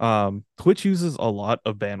 Twitch uses a lot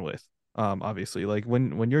of bandwidth. Obviously, like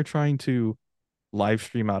when you're trying to live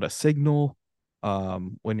stream out a signal,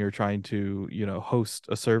 when you're trying to, host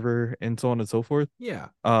a server and so on and so forth. Yeah.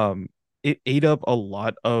 Um, it ate up a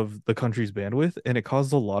lot of the country's bandwidth and it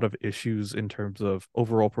caused a lot of issues in terms of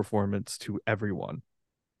overall performance to everyone.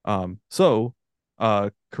 So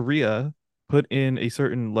Korea put in a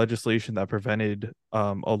certain legislation that prevented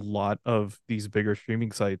a lot of these bigger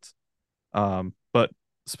streaming sites. But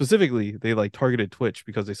specifically they like targeted Twitch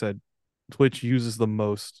because they said Twitch uses the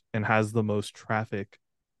most and has the most traffic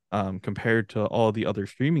compared to all the other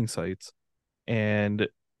streaming sites. And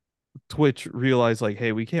Twitch realized like,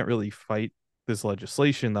 hey, we can't really fight this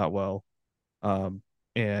legislation that well. Um,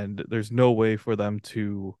 and there's no way for them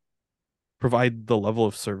to provide the level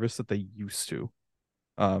of service that they used to.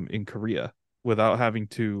 in Korea without having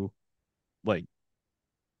to like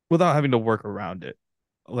without having to work around it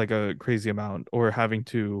like a crazy amount or having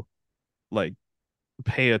to like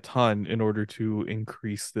pay a ton in order to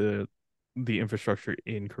increase the infrastructure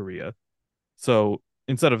in Korea. So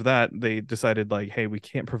instead of that, they decided like, hey, we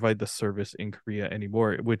can't provide the service in Korea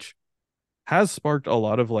anymore, which has sparked a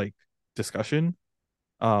lot of like discussion.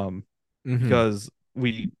 Um, Mm-hmm. because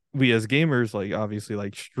we as gamers, like obviously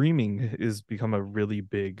like streaming is become a really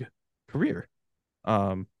big career.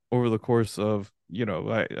 Over the course of,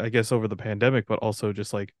 I guess over the pandemic, but also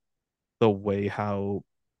just like the way how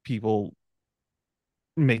people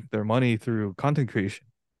make their money through content creation,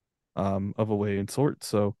 of a way and sort.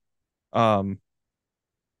 So, um,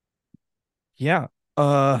 yeah,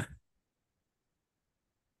 uh,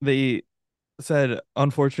 they said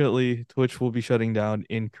unfortunately Twitch will be shutting down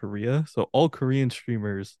in Korea. So all Korean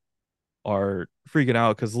streamers are freaking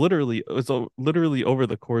out because literally over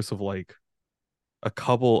the course of like a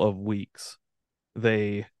couple of weeks,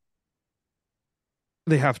 they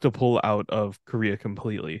they have to pull out of Korea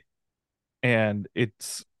completely. And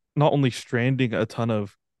it's not only stranding a ton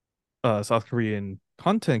of South Korean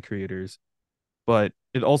content creators, but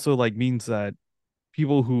it also like means that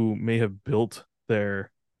people who may have built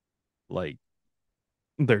like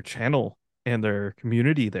their channel and their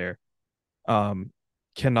community there um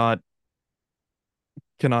cannot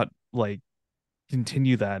like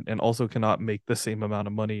continue that and also cannot make the same amount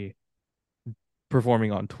of money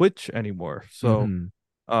performing on Twitch anymore. So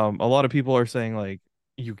Mm-hmm. a lot of people are saying like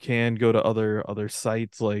you can go to other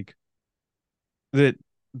sites like that.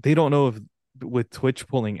 They don't know if with Twitch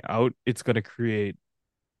pulling out it's going to create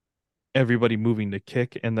everybody moving to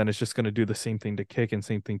Kick and then it's just going to do the same thing to Kick and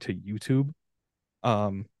same thing to YouTube.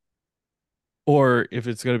 Um or if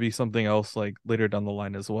it's going to be something else like later down the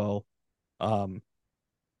line as well. Um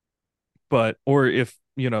but or if,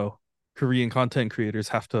 Korean content creators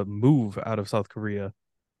have to move out of South Korea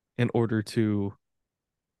in order to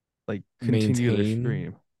like continue their Maintain.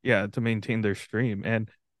 stream. Yeah, to maintain their stream. And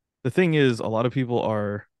the thing is, a lot of people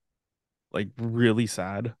are like really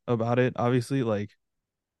sad about it. Obviously, like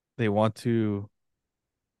they want to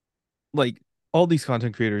like all these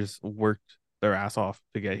content creators worked their ass off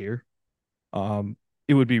to get here.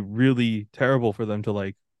 It would be really terrible for them to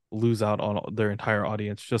like lose out on their entire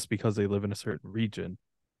audience just because they live in a certain region.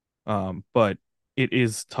 But it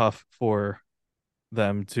is tough for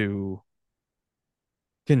them to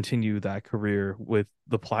continue that career with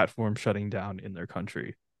the platform shutting down in their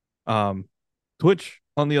country. Um, Twitch,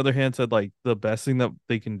 on the other hand, said like the best thing that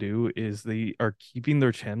they can do is they are keeping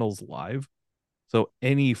their channels live. So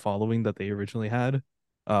any following that they originally had,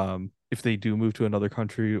 if they do move to another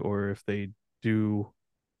country or if they do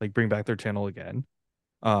like bring back their channel again,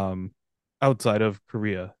 um, outside of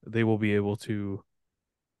Korea, they will be able to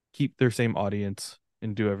keep their same audience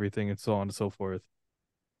and do everything and so on and so forth.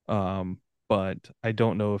 Um, but I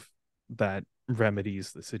don't know if that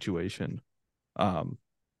remedies the situation. Um,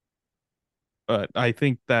 but I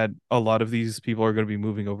think that a lot of these people are going to be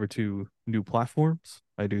moving over to new platforms.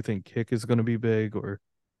 I do think Kick is going to be big, or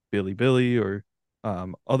Billy, or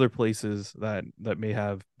other places that may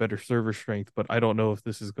have better server strength. But I don't know if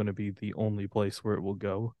this is going to be the only place where it will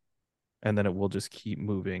go, and then it will just keep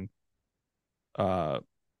moving. Uh,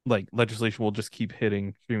 like legislation will just keep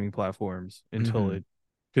hitting streaming platforms until Mm-hmm. it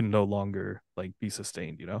can no longer like be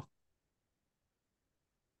sustained.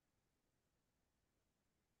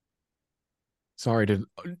 Sorry to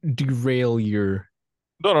derail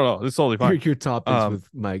No, no, no. It's totally fine. your topics Um, with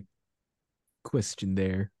my question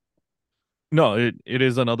there. no, it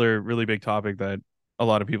is another really big topic that a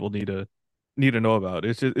lot of people need to know about.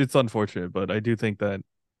 It's unfortunate, but I do think that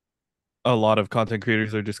a lot of content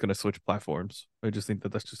creators are just going to switch platforms. I just think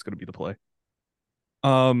that that's just going to be the play.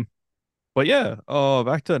 Um, but yeah,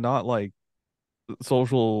 back to not like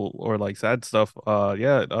social or like sad stuff.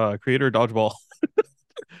 Yeah, Creator Dodgeball,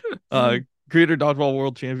 uh, Creator Dodgeball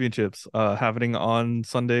World Championships, happening on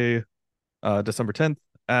Sunday, December 10th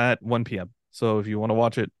at 1 p.m. So if you want to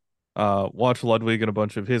watch it, watch Ludwig and a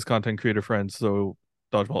bunch of his content creator friends so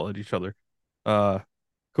dodgeball at each other. Uh,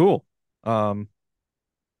 cool. Um,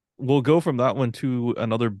 we'll go from that one to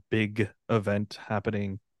another big event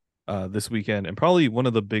happening this weekend, and probably one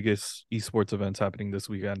of the biggest esports events happening this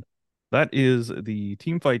weekend. That is the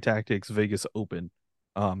Teamfight Tactics Vegas Open.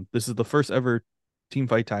 This is the first ever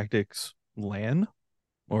Teamfight Tactics LAN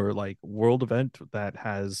or like world event that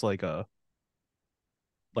has like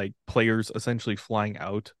players essentially flying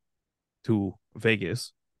out to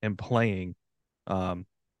Vegas and playing um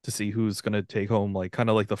to see who's going to take home like kind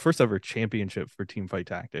of like the first ever championship for Team Fight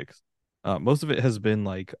Tactics. Most of it has been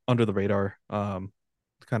like under the radar.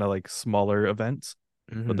 kind of like smaller events,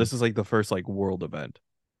 but Mhm. this is like the first like world event.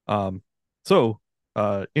 Um, so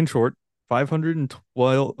in short,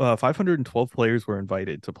 512 players were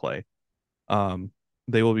invited to play. Um,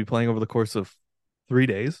 they will be playing over the course of 3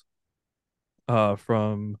 days,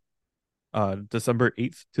 from December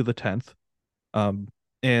 8th to the 10th. Um,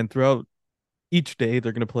 and throughout each day,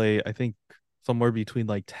 they're going to play, I think, somewhere between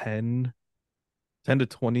like 10 to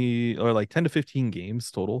 20 or like 10 to 15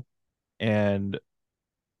 games total. And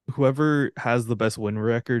whoever has the best win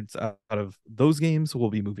records out of those games will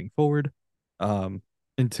be moving forward. Um,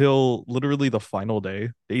 until literally the final day,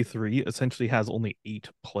 day three essentially has only 8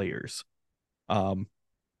 players. Um,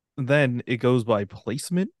 then it goes by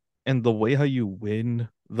placement, and the way how you win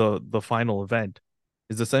the final event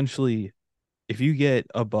is essentially if you get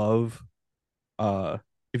above uh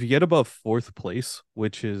if you get above fourth place,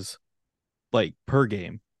 which is like per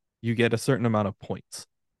game, you get a certain amount of points.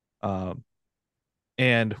 Um,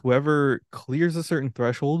 and whoever clears a certain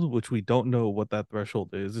threshold, which we don't know what that threshold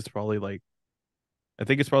is, it's probably like I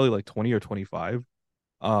think it's probably like 20 or 25.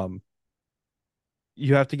 Um,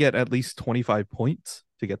 you have to get at least 25 points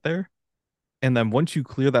to get there. And then once you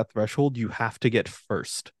clear that threshold, you have to get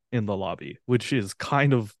first in the lobby, which is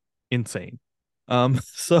kind of insane.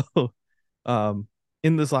 So um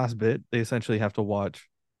in this last bit, they essentially have to watch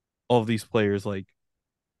all of these players like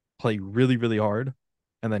play really, really hard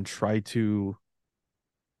and then try to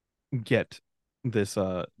get this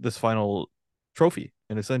final trophy.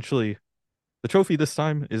 And essentially the trophy this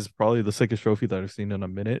time is probably the sickest trophy that I've seen in a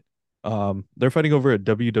minute. They're fighting over a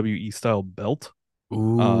WWE style belt.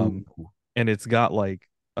 Ooh. Um, and it's got like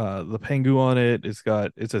the Pengu on it.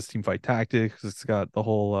 It says Team Fight Tactics. It's got the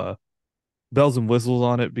whole bells and whistles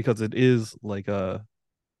on it because it is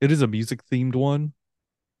a music themed one,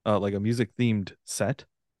 like a music themed set.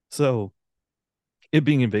 So it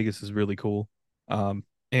being in Vegas is really cool. And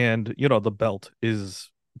the belt is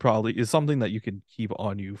something that you can keep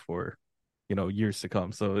on you for, years to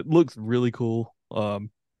come. So it looks really cool.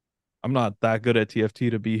 I'm not that good at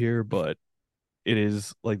TFT to be here, but it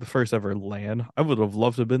is like the first ever LAN. I would have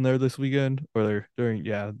loved to have been there this weekend or during,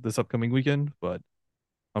 yeah, this upcoming weekend, but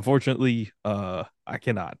unfortunately, I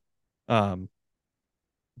cannot. Um,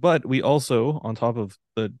 but we also, on top of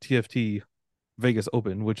the TFT Vegas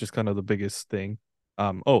Open, which is kind of the biggest thing.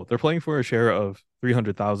 They're playing for a share of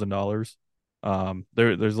 $300,000.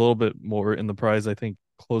 There's a little bit more in the prize, I think,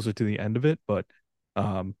 closer to the end of it, but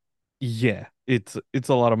um, yeah, it's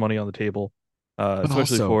a lot of money on the table, But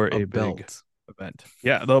especially also for a a big belt. event.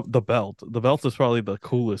 Yeah, the belt is probably the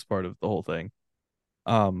coolest part of the whole thing.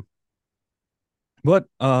 Um, but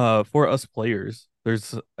for us players,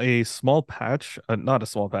 there's a small patch, not a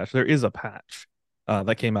small patch. There is a patch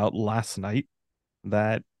that came out last night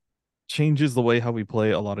that changes the way how we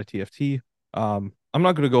play a lot of TFT. I'm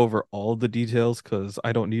not going to go over all of the details because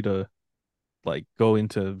I don't need to like go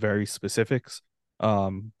into very specifics.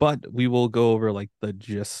 But we will go over like the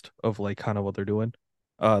gist of like kind of what they're doing.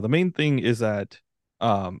 The main thing is that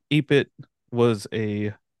 8-bit was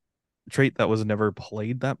a trait that was never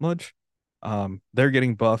played that much. They're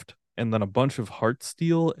getting buffed, and then a bunch of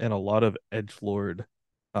Heartsteel and a lot of Edgelord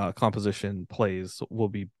composition plays will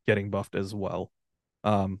be getting buffed as well.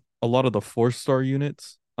 A lot of the 4-star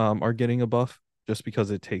units are getting a buff just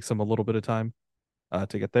because it takes them a little bit of time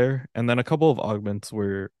to get there. And then a couple of augments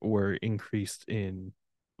were increased in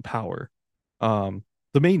power.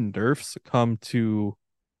 The main nerfs come to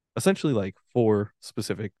essentially like 4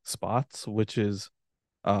 specific spots, which is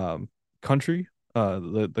um country.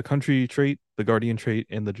 The country trait, the guardian trait,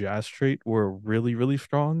 and the jazz trait were really, really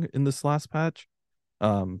strong in this last patch.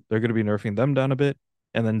 They're going to be nerfing them down a bit,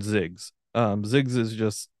 and then Ziggs. Ziggs is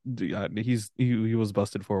just he was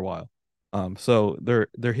busted for a while. So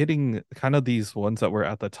they're hitting kind of these ones that were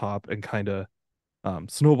at the top and kind of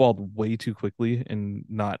snowballed way too quickly and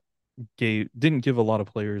not didn't give a lot of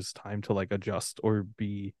players time to like adjust or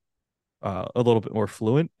be a little bit more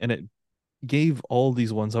fluent, and it gave all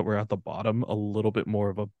these ones that were at the bottom a little bit more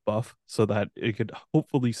of a buff so that it could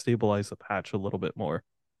hopefully stabilize the patch a little bit more.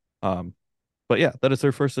 Um, but yeah, that is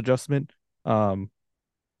their first adjustment. Um,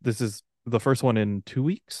 this is the first one in 2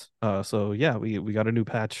 weeks. So yeah, we got a new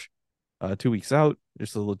patch 2 weeks out.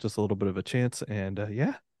 Just a little bit of a chance, and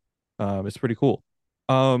yeah, it's pretty cool.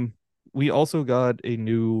 Um, we also got a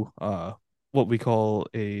new what we call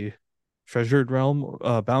a treasured realm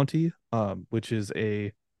bounty, which is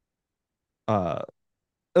a uh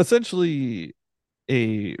essentially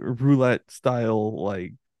a roulette style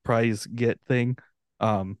like prize get thing.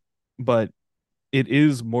 Um, but it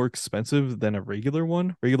is more expensive than a regular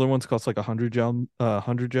one. Regular ones cost like 100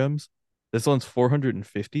 gems. This one's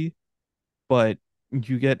 450, but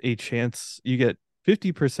you get a chance, you get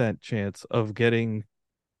 50% chance of getting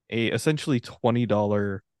a essentially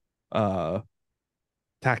 $20 uh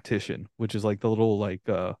tactician, which is like the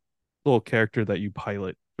little character that you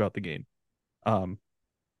pilot throughout the game. Um,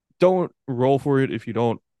 don't roll for it if you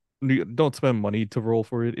don't spend money to roll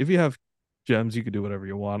for it. If you have gems, you can do whatever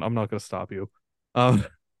you want. I'm not gonna stop you. Um,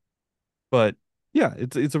 but yeah,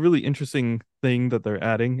 it's a really interesting thing that they're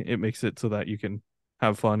adding. It makes it so that you can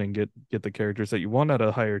have fun and get the characters that you want at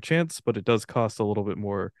a higher chance, but it does cost a little bit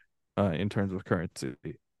more in terms of currency.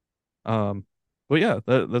 Um, but yeah,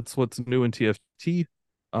 that's what's new in TFT.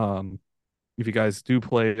 Um, if you guys do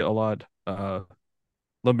play a lot,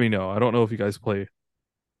 let me know. I don't know if you guys play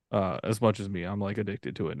as much as me. I'm like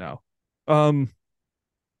addicted to it now. Um,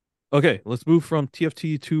 okay, let's move from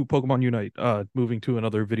TFT to Pokemon Unite. Moving to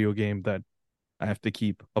another video game that I have to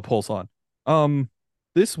keep a pulse on. Um,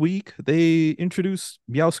 this week they introduced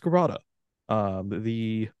Meowscarada,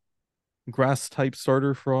 the grass type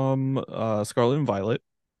starter from Scarlet and Violet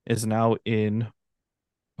is now in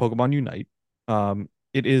Pokemon Unite.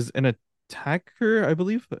 It is an attacker, I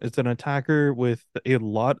believe. It's an attacker with a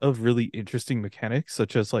lot of really interesting mechanics,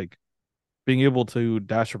 such as like being able to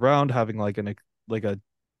dash around, having like a like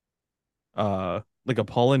a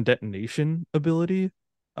pollen detonation ability,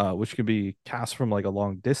 which can be cast from like a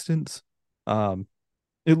long distance. Um,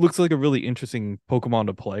 it looks like a really interesting Pokemon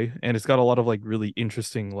to play, and it's got a lot of like really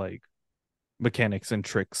interesting like mechanics and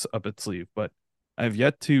tricks up its sleeve, but I've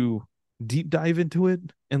yet to deep dive into it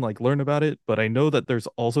and like learn about it. But I know that there's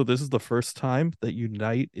also this is the first time that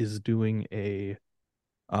Unite is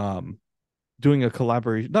um doing a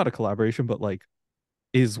collaboration, not a collaboration, but like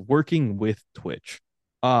is working with Twitch.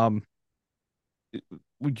 Um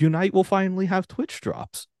Unite will finally have Twitch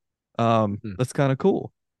drops. Hmm. That's kind of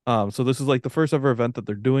cool. So this is like the first ever event that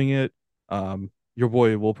they're doing it. Your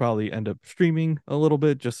boy will probably end up streaming a little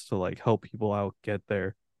bit just to like help people out get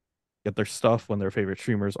their stuff when their favorite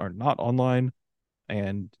streamers are not online.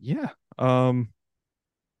 And yeah,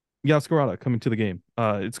 Yaskarada coming to the game.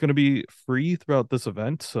 It's gonna be free throughout this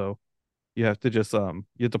event, so you have to just you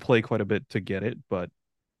have to play quite a bit to get it, but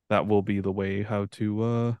that will be the way how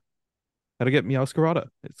to get Meowscarada.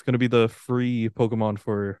 It's gonna be the free Pokemon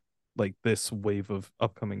for like this wave of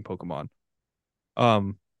upcoming Pokemon.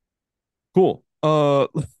 Um, cool.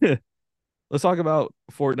 Let's talk about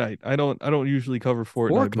Fortnite. I don't usually cover Fortnite,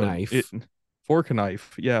 Fork but it knife. Fork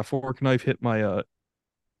Knife. Yeah, Fork Knife hit my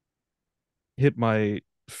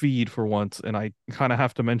feed for once, and I kind of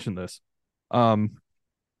have to mention this. Um,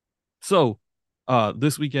 so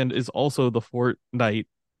this weekend is also the Fortnite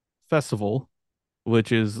Festival,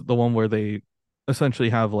 which is the one where they essentially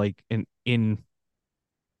have like an in-game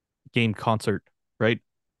concert, right?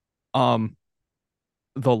 Um,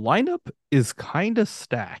 the lineup is kind of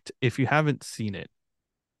stacked if you haven't seen it.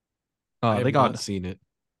 I have They not got seen it.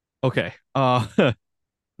 okay.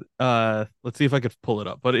 Let's see if I could pull it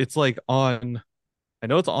up, but it's like on I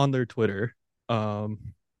know it's on their Twitter.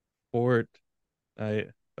 Fortnite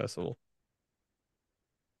Festival.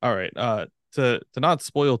 All right. To not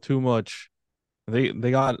spoil too much, they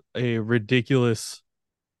got a ridiculous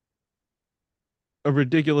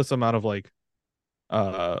amount of like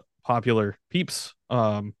popular peeps.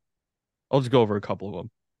 I'll just go over a couple of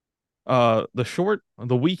them.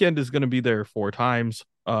 The weekend is going to be there 4 times.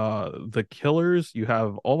 The Killers, you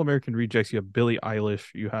have All American Rejects, you have Billie Eilish,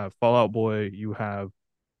 you have Fallout Boy, you have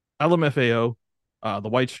LMFAO, the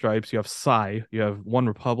White Stripes, you have Psy, you have One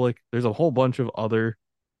Republic. There's a whole bunch of other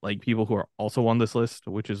like people who are also on this list,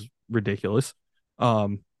 which is ridiculous.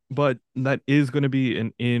 But that is going to be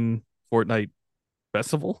an in Fortnite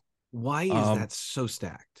festival. Why is Um, that so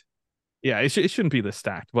stacked? yeah, it shouldn't be this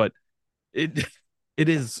stacked, but it it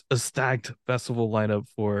is a stacked festival lineup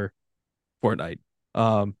for Fortnite.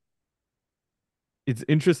 Um, it's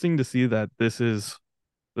interesting to see that this is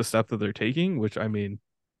the step that they're taking, which I mean,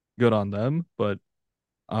 good on them, but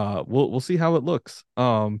we'll see how it looks.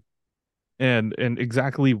 And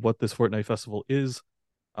exactly what this Fortnite festival is.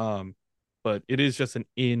 Um, but it is just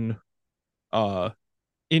an uh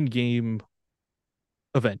in-game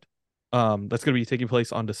event. That's going to be taking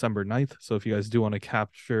place on December 9th. So if you guys do want to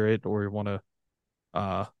capture it or want to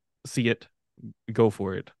uh see it, go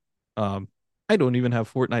for it. Um, I don't even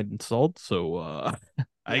have Fortnite installed, so Yeah,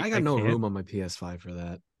 I I got no can't room on my PS5 for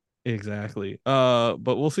that. exactly. But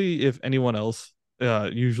we'll see if anyone else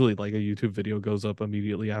usually like a YouTube video goes up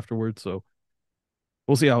immediately afterwards, so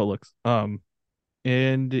we'll see how it looks.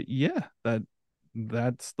 And yeah,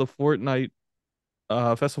 that's the Fortnite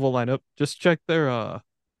festival lineup. Just check their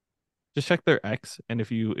X, and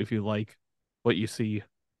if you like what you see,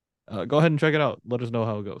 go ahead and check it out. Let us know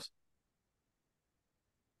how it goes.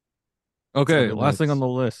 Okay, the last thing on next. the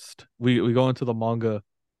list. We go into the manga.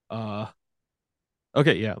 Uh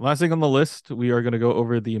okay, yeah. Last thing on the list, we are gonna go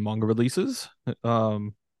over the manga releases.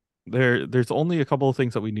 Um there's only a couple of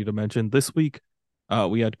things that we need to mention. This week,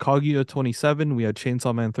 we had Kaguya 27, we had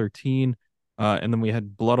Chainsaw Man 13, and then we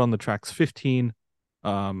had Blood on the Tracks 15.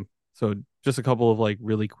 So just a couple of like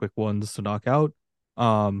really quick ones to knock out.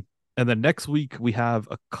 And then next week we have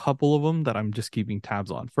a couple of them that I'm just keeping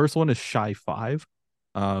tabs on. First one is Shy 5.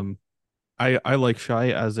 Um, I like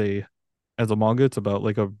Shy as a manga. It's about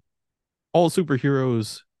like a all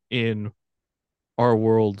superheroes in our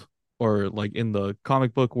world, or like in the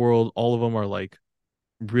comic book world. All of them are like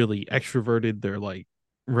really extroverted. They're like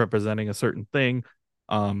representing a certain thing.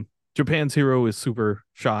 Japan's hero is super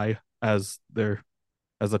shy, as the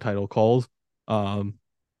title calls. Um,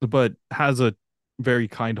 but has a very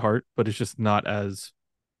kind heart, but it's just not as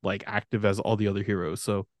like active as all the other heroes.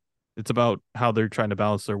 So it's about how they're trying to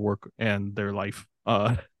balance their work and their life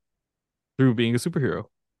through being a superhero.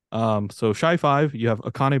 So Shy 5, you have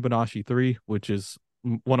Akane Banashi 3, which is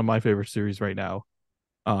one of my favorite series right now.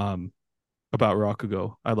 Um, about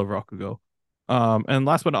Rakugo. I love Rakugo. And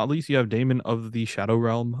last but not least, you have Daemon of the Shadow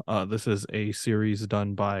Realm. This is a series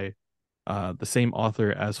done by the same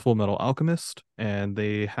author as Full Metal Alchemist, and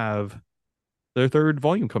they have their third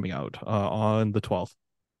volume coming out on the 12th.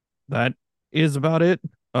 That is about it.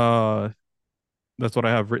 Uh, that's what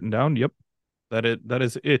I have written down. Yep, that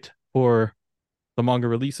is it for the manga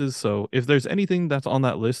releases. So if there's anything that's on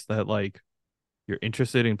that list that like you're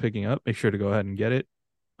interested in picking up, make sure to go ahead and get it.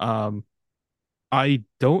 Um, I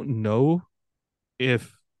don't know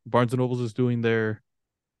if Barnes and Nobles is doing their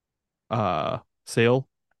sale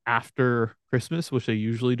after Christmas, which they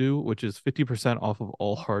usually do, which is 50% off of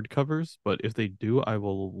all hardcovers. But if they do, I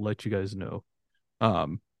will let you guys know.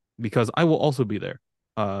 Um, because I will also be there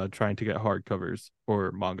trying to get hardcovers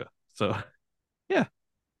for manga. So yeah,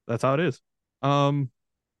 that's how it is. Um,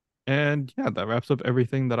 and yeah, that wraps up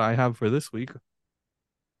everything that I have for this week.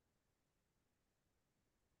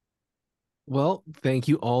 Well, thank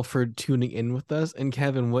you all for tuning in with us. And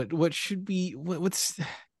Kevin, what should we what's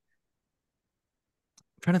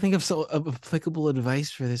trying to think of applicable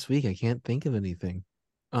advice for this week? I can't think of anything.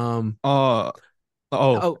 Um. Uh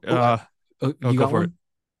oh, Oh. Oh. Oh, oh, you go got for it. one?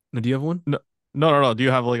 No, do you have one? No, no. Do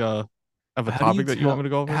you have like a have a How do you topic that you want me tell? to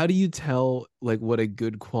go over? How do you tell like what a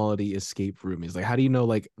good quality escape room is? Like, how do you know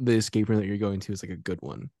like the escape room that you're going to is like a good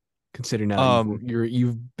one? Consider now that Um,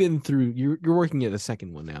 you've been through you're working at the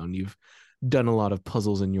second one now, and you've done a lot of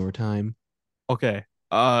puzzles in your time. okay.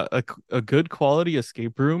 A good quality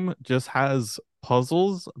escape room just has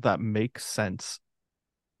puzzles that make sense.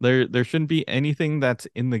 There shouldn't be anything that's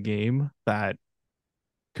in the game that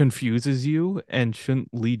confuses you and shouldn't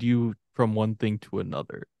lead you from one thing to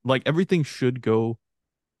another. Like everything should go,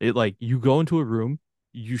 it like you go into a room,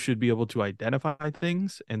 you should be able to identify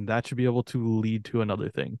things, and that should be able to lead to another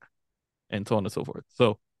thing, and so on and so forth.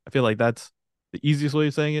 So I feel like that's the easiest way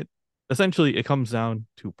of saying it. Essentially, it comes down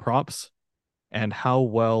to props and how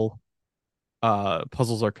well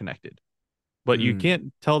puzzles are connected. But you Mm,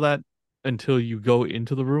 can't tell that until you go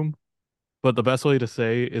into the room. But the best way to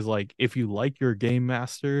say is like if you like your game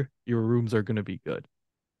master, your rooms are going to be good.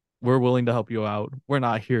 We're willing to help you out. We're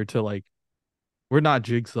not here to like we're not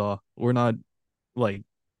Jigsaw. We're not like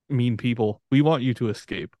mean people. We want you to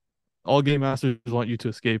escape. All game masters want you to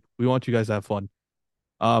escape. We want you guys to have fun.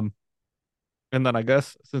 Um and then I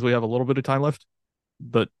guess since we have a little bit of time left,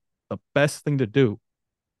 the the best thing to do,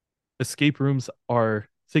 escape rooms are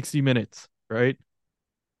 60 minutes, right?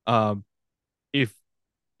 Um if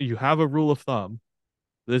you have a rule of thumb,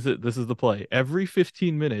 this is the play. Every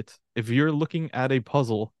 15 minutes, if you're looking at a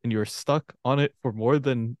puzzle and you're stuck on it for more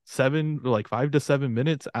than 5 to 7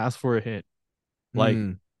 minutes, ask for a hint. Like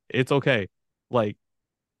mm, it's okay. Like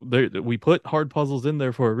we put hard puzzles in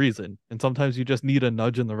there for a reason, and sometimes you just need a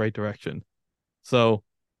nudge in the right direction. So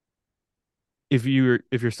if you're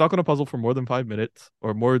stuck on a puzzle for more than 5 minutes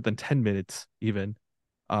or more than 10 minutes even,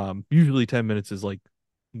 usually 10 minutes is like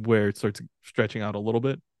where it starts stretching out a little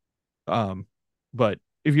bit. Um, but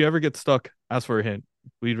if you ever get stuck, ask for a hint.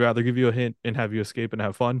 We'd rather give you a hint and have you escape and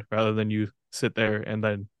have fun rather than you sit there and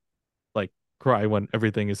then like cry when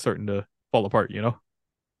everything is starting to fall apart, you know?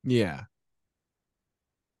 yeah.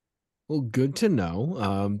 Well, good to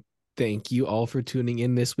know. Thank you all for tuning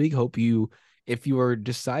in this week. Hope you, if you are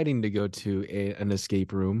deciding to go to an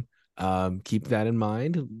escape room, keep that in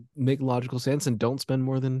mind. Make logical sense, and don't spend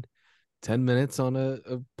more than 10 minutes on a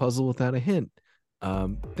puzzle without a hint.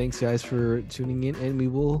 Thanks, guys, for tuning in, and we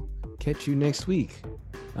will catch you next week.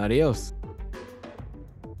 Adios.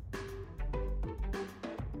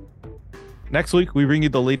 Next week, we bring you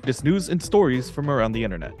the latest news and stories from around the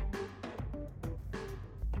internet.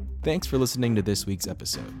 Thanks for listening to this week's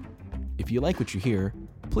episode. If you like what you hear,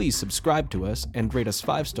 please subscribe to us and rate us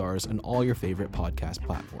 5 stars on all your favorite podcast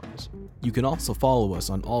platforms. You can also follow us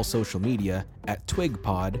on all social media at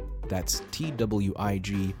TWIGPod, that's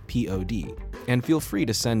TWIGPOD, and feel free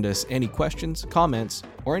to send us any questions, comments,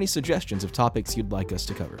 or any suggestions of topics you'd like us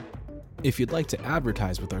to cover. If you'd like to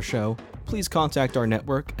advertise with our show, please contact our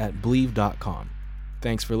network at Believe.com.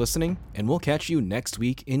 Thanks for listening, and we'll catch you next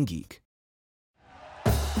week in Geek.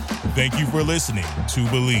 Thank you for listening to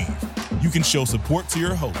Believe. You can show support to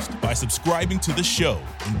your host by subscribing to the show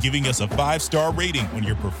and giving us a 5-star rating on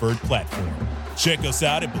your preferred platform. Check us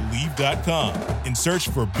out at Believe.com and search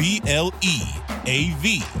for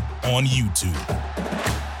BLEAV on YouTube.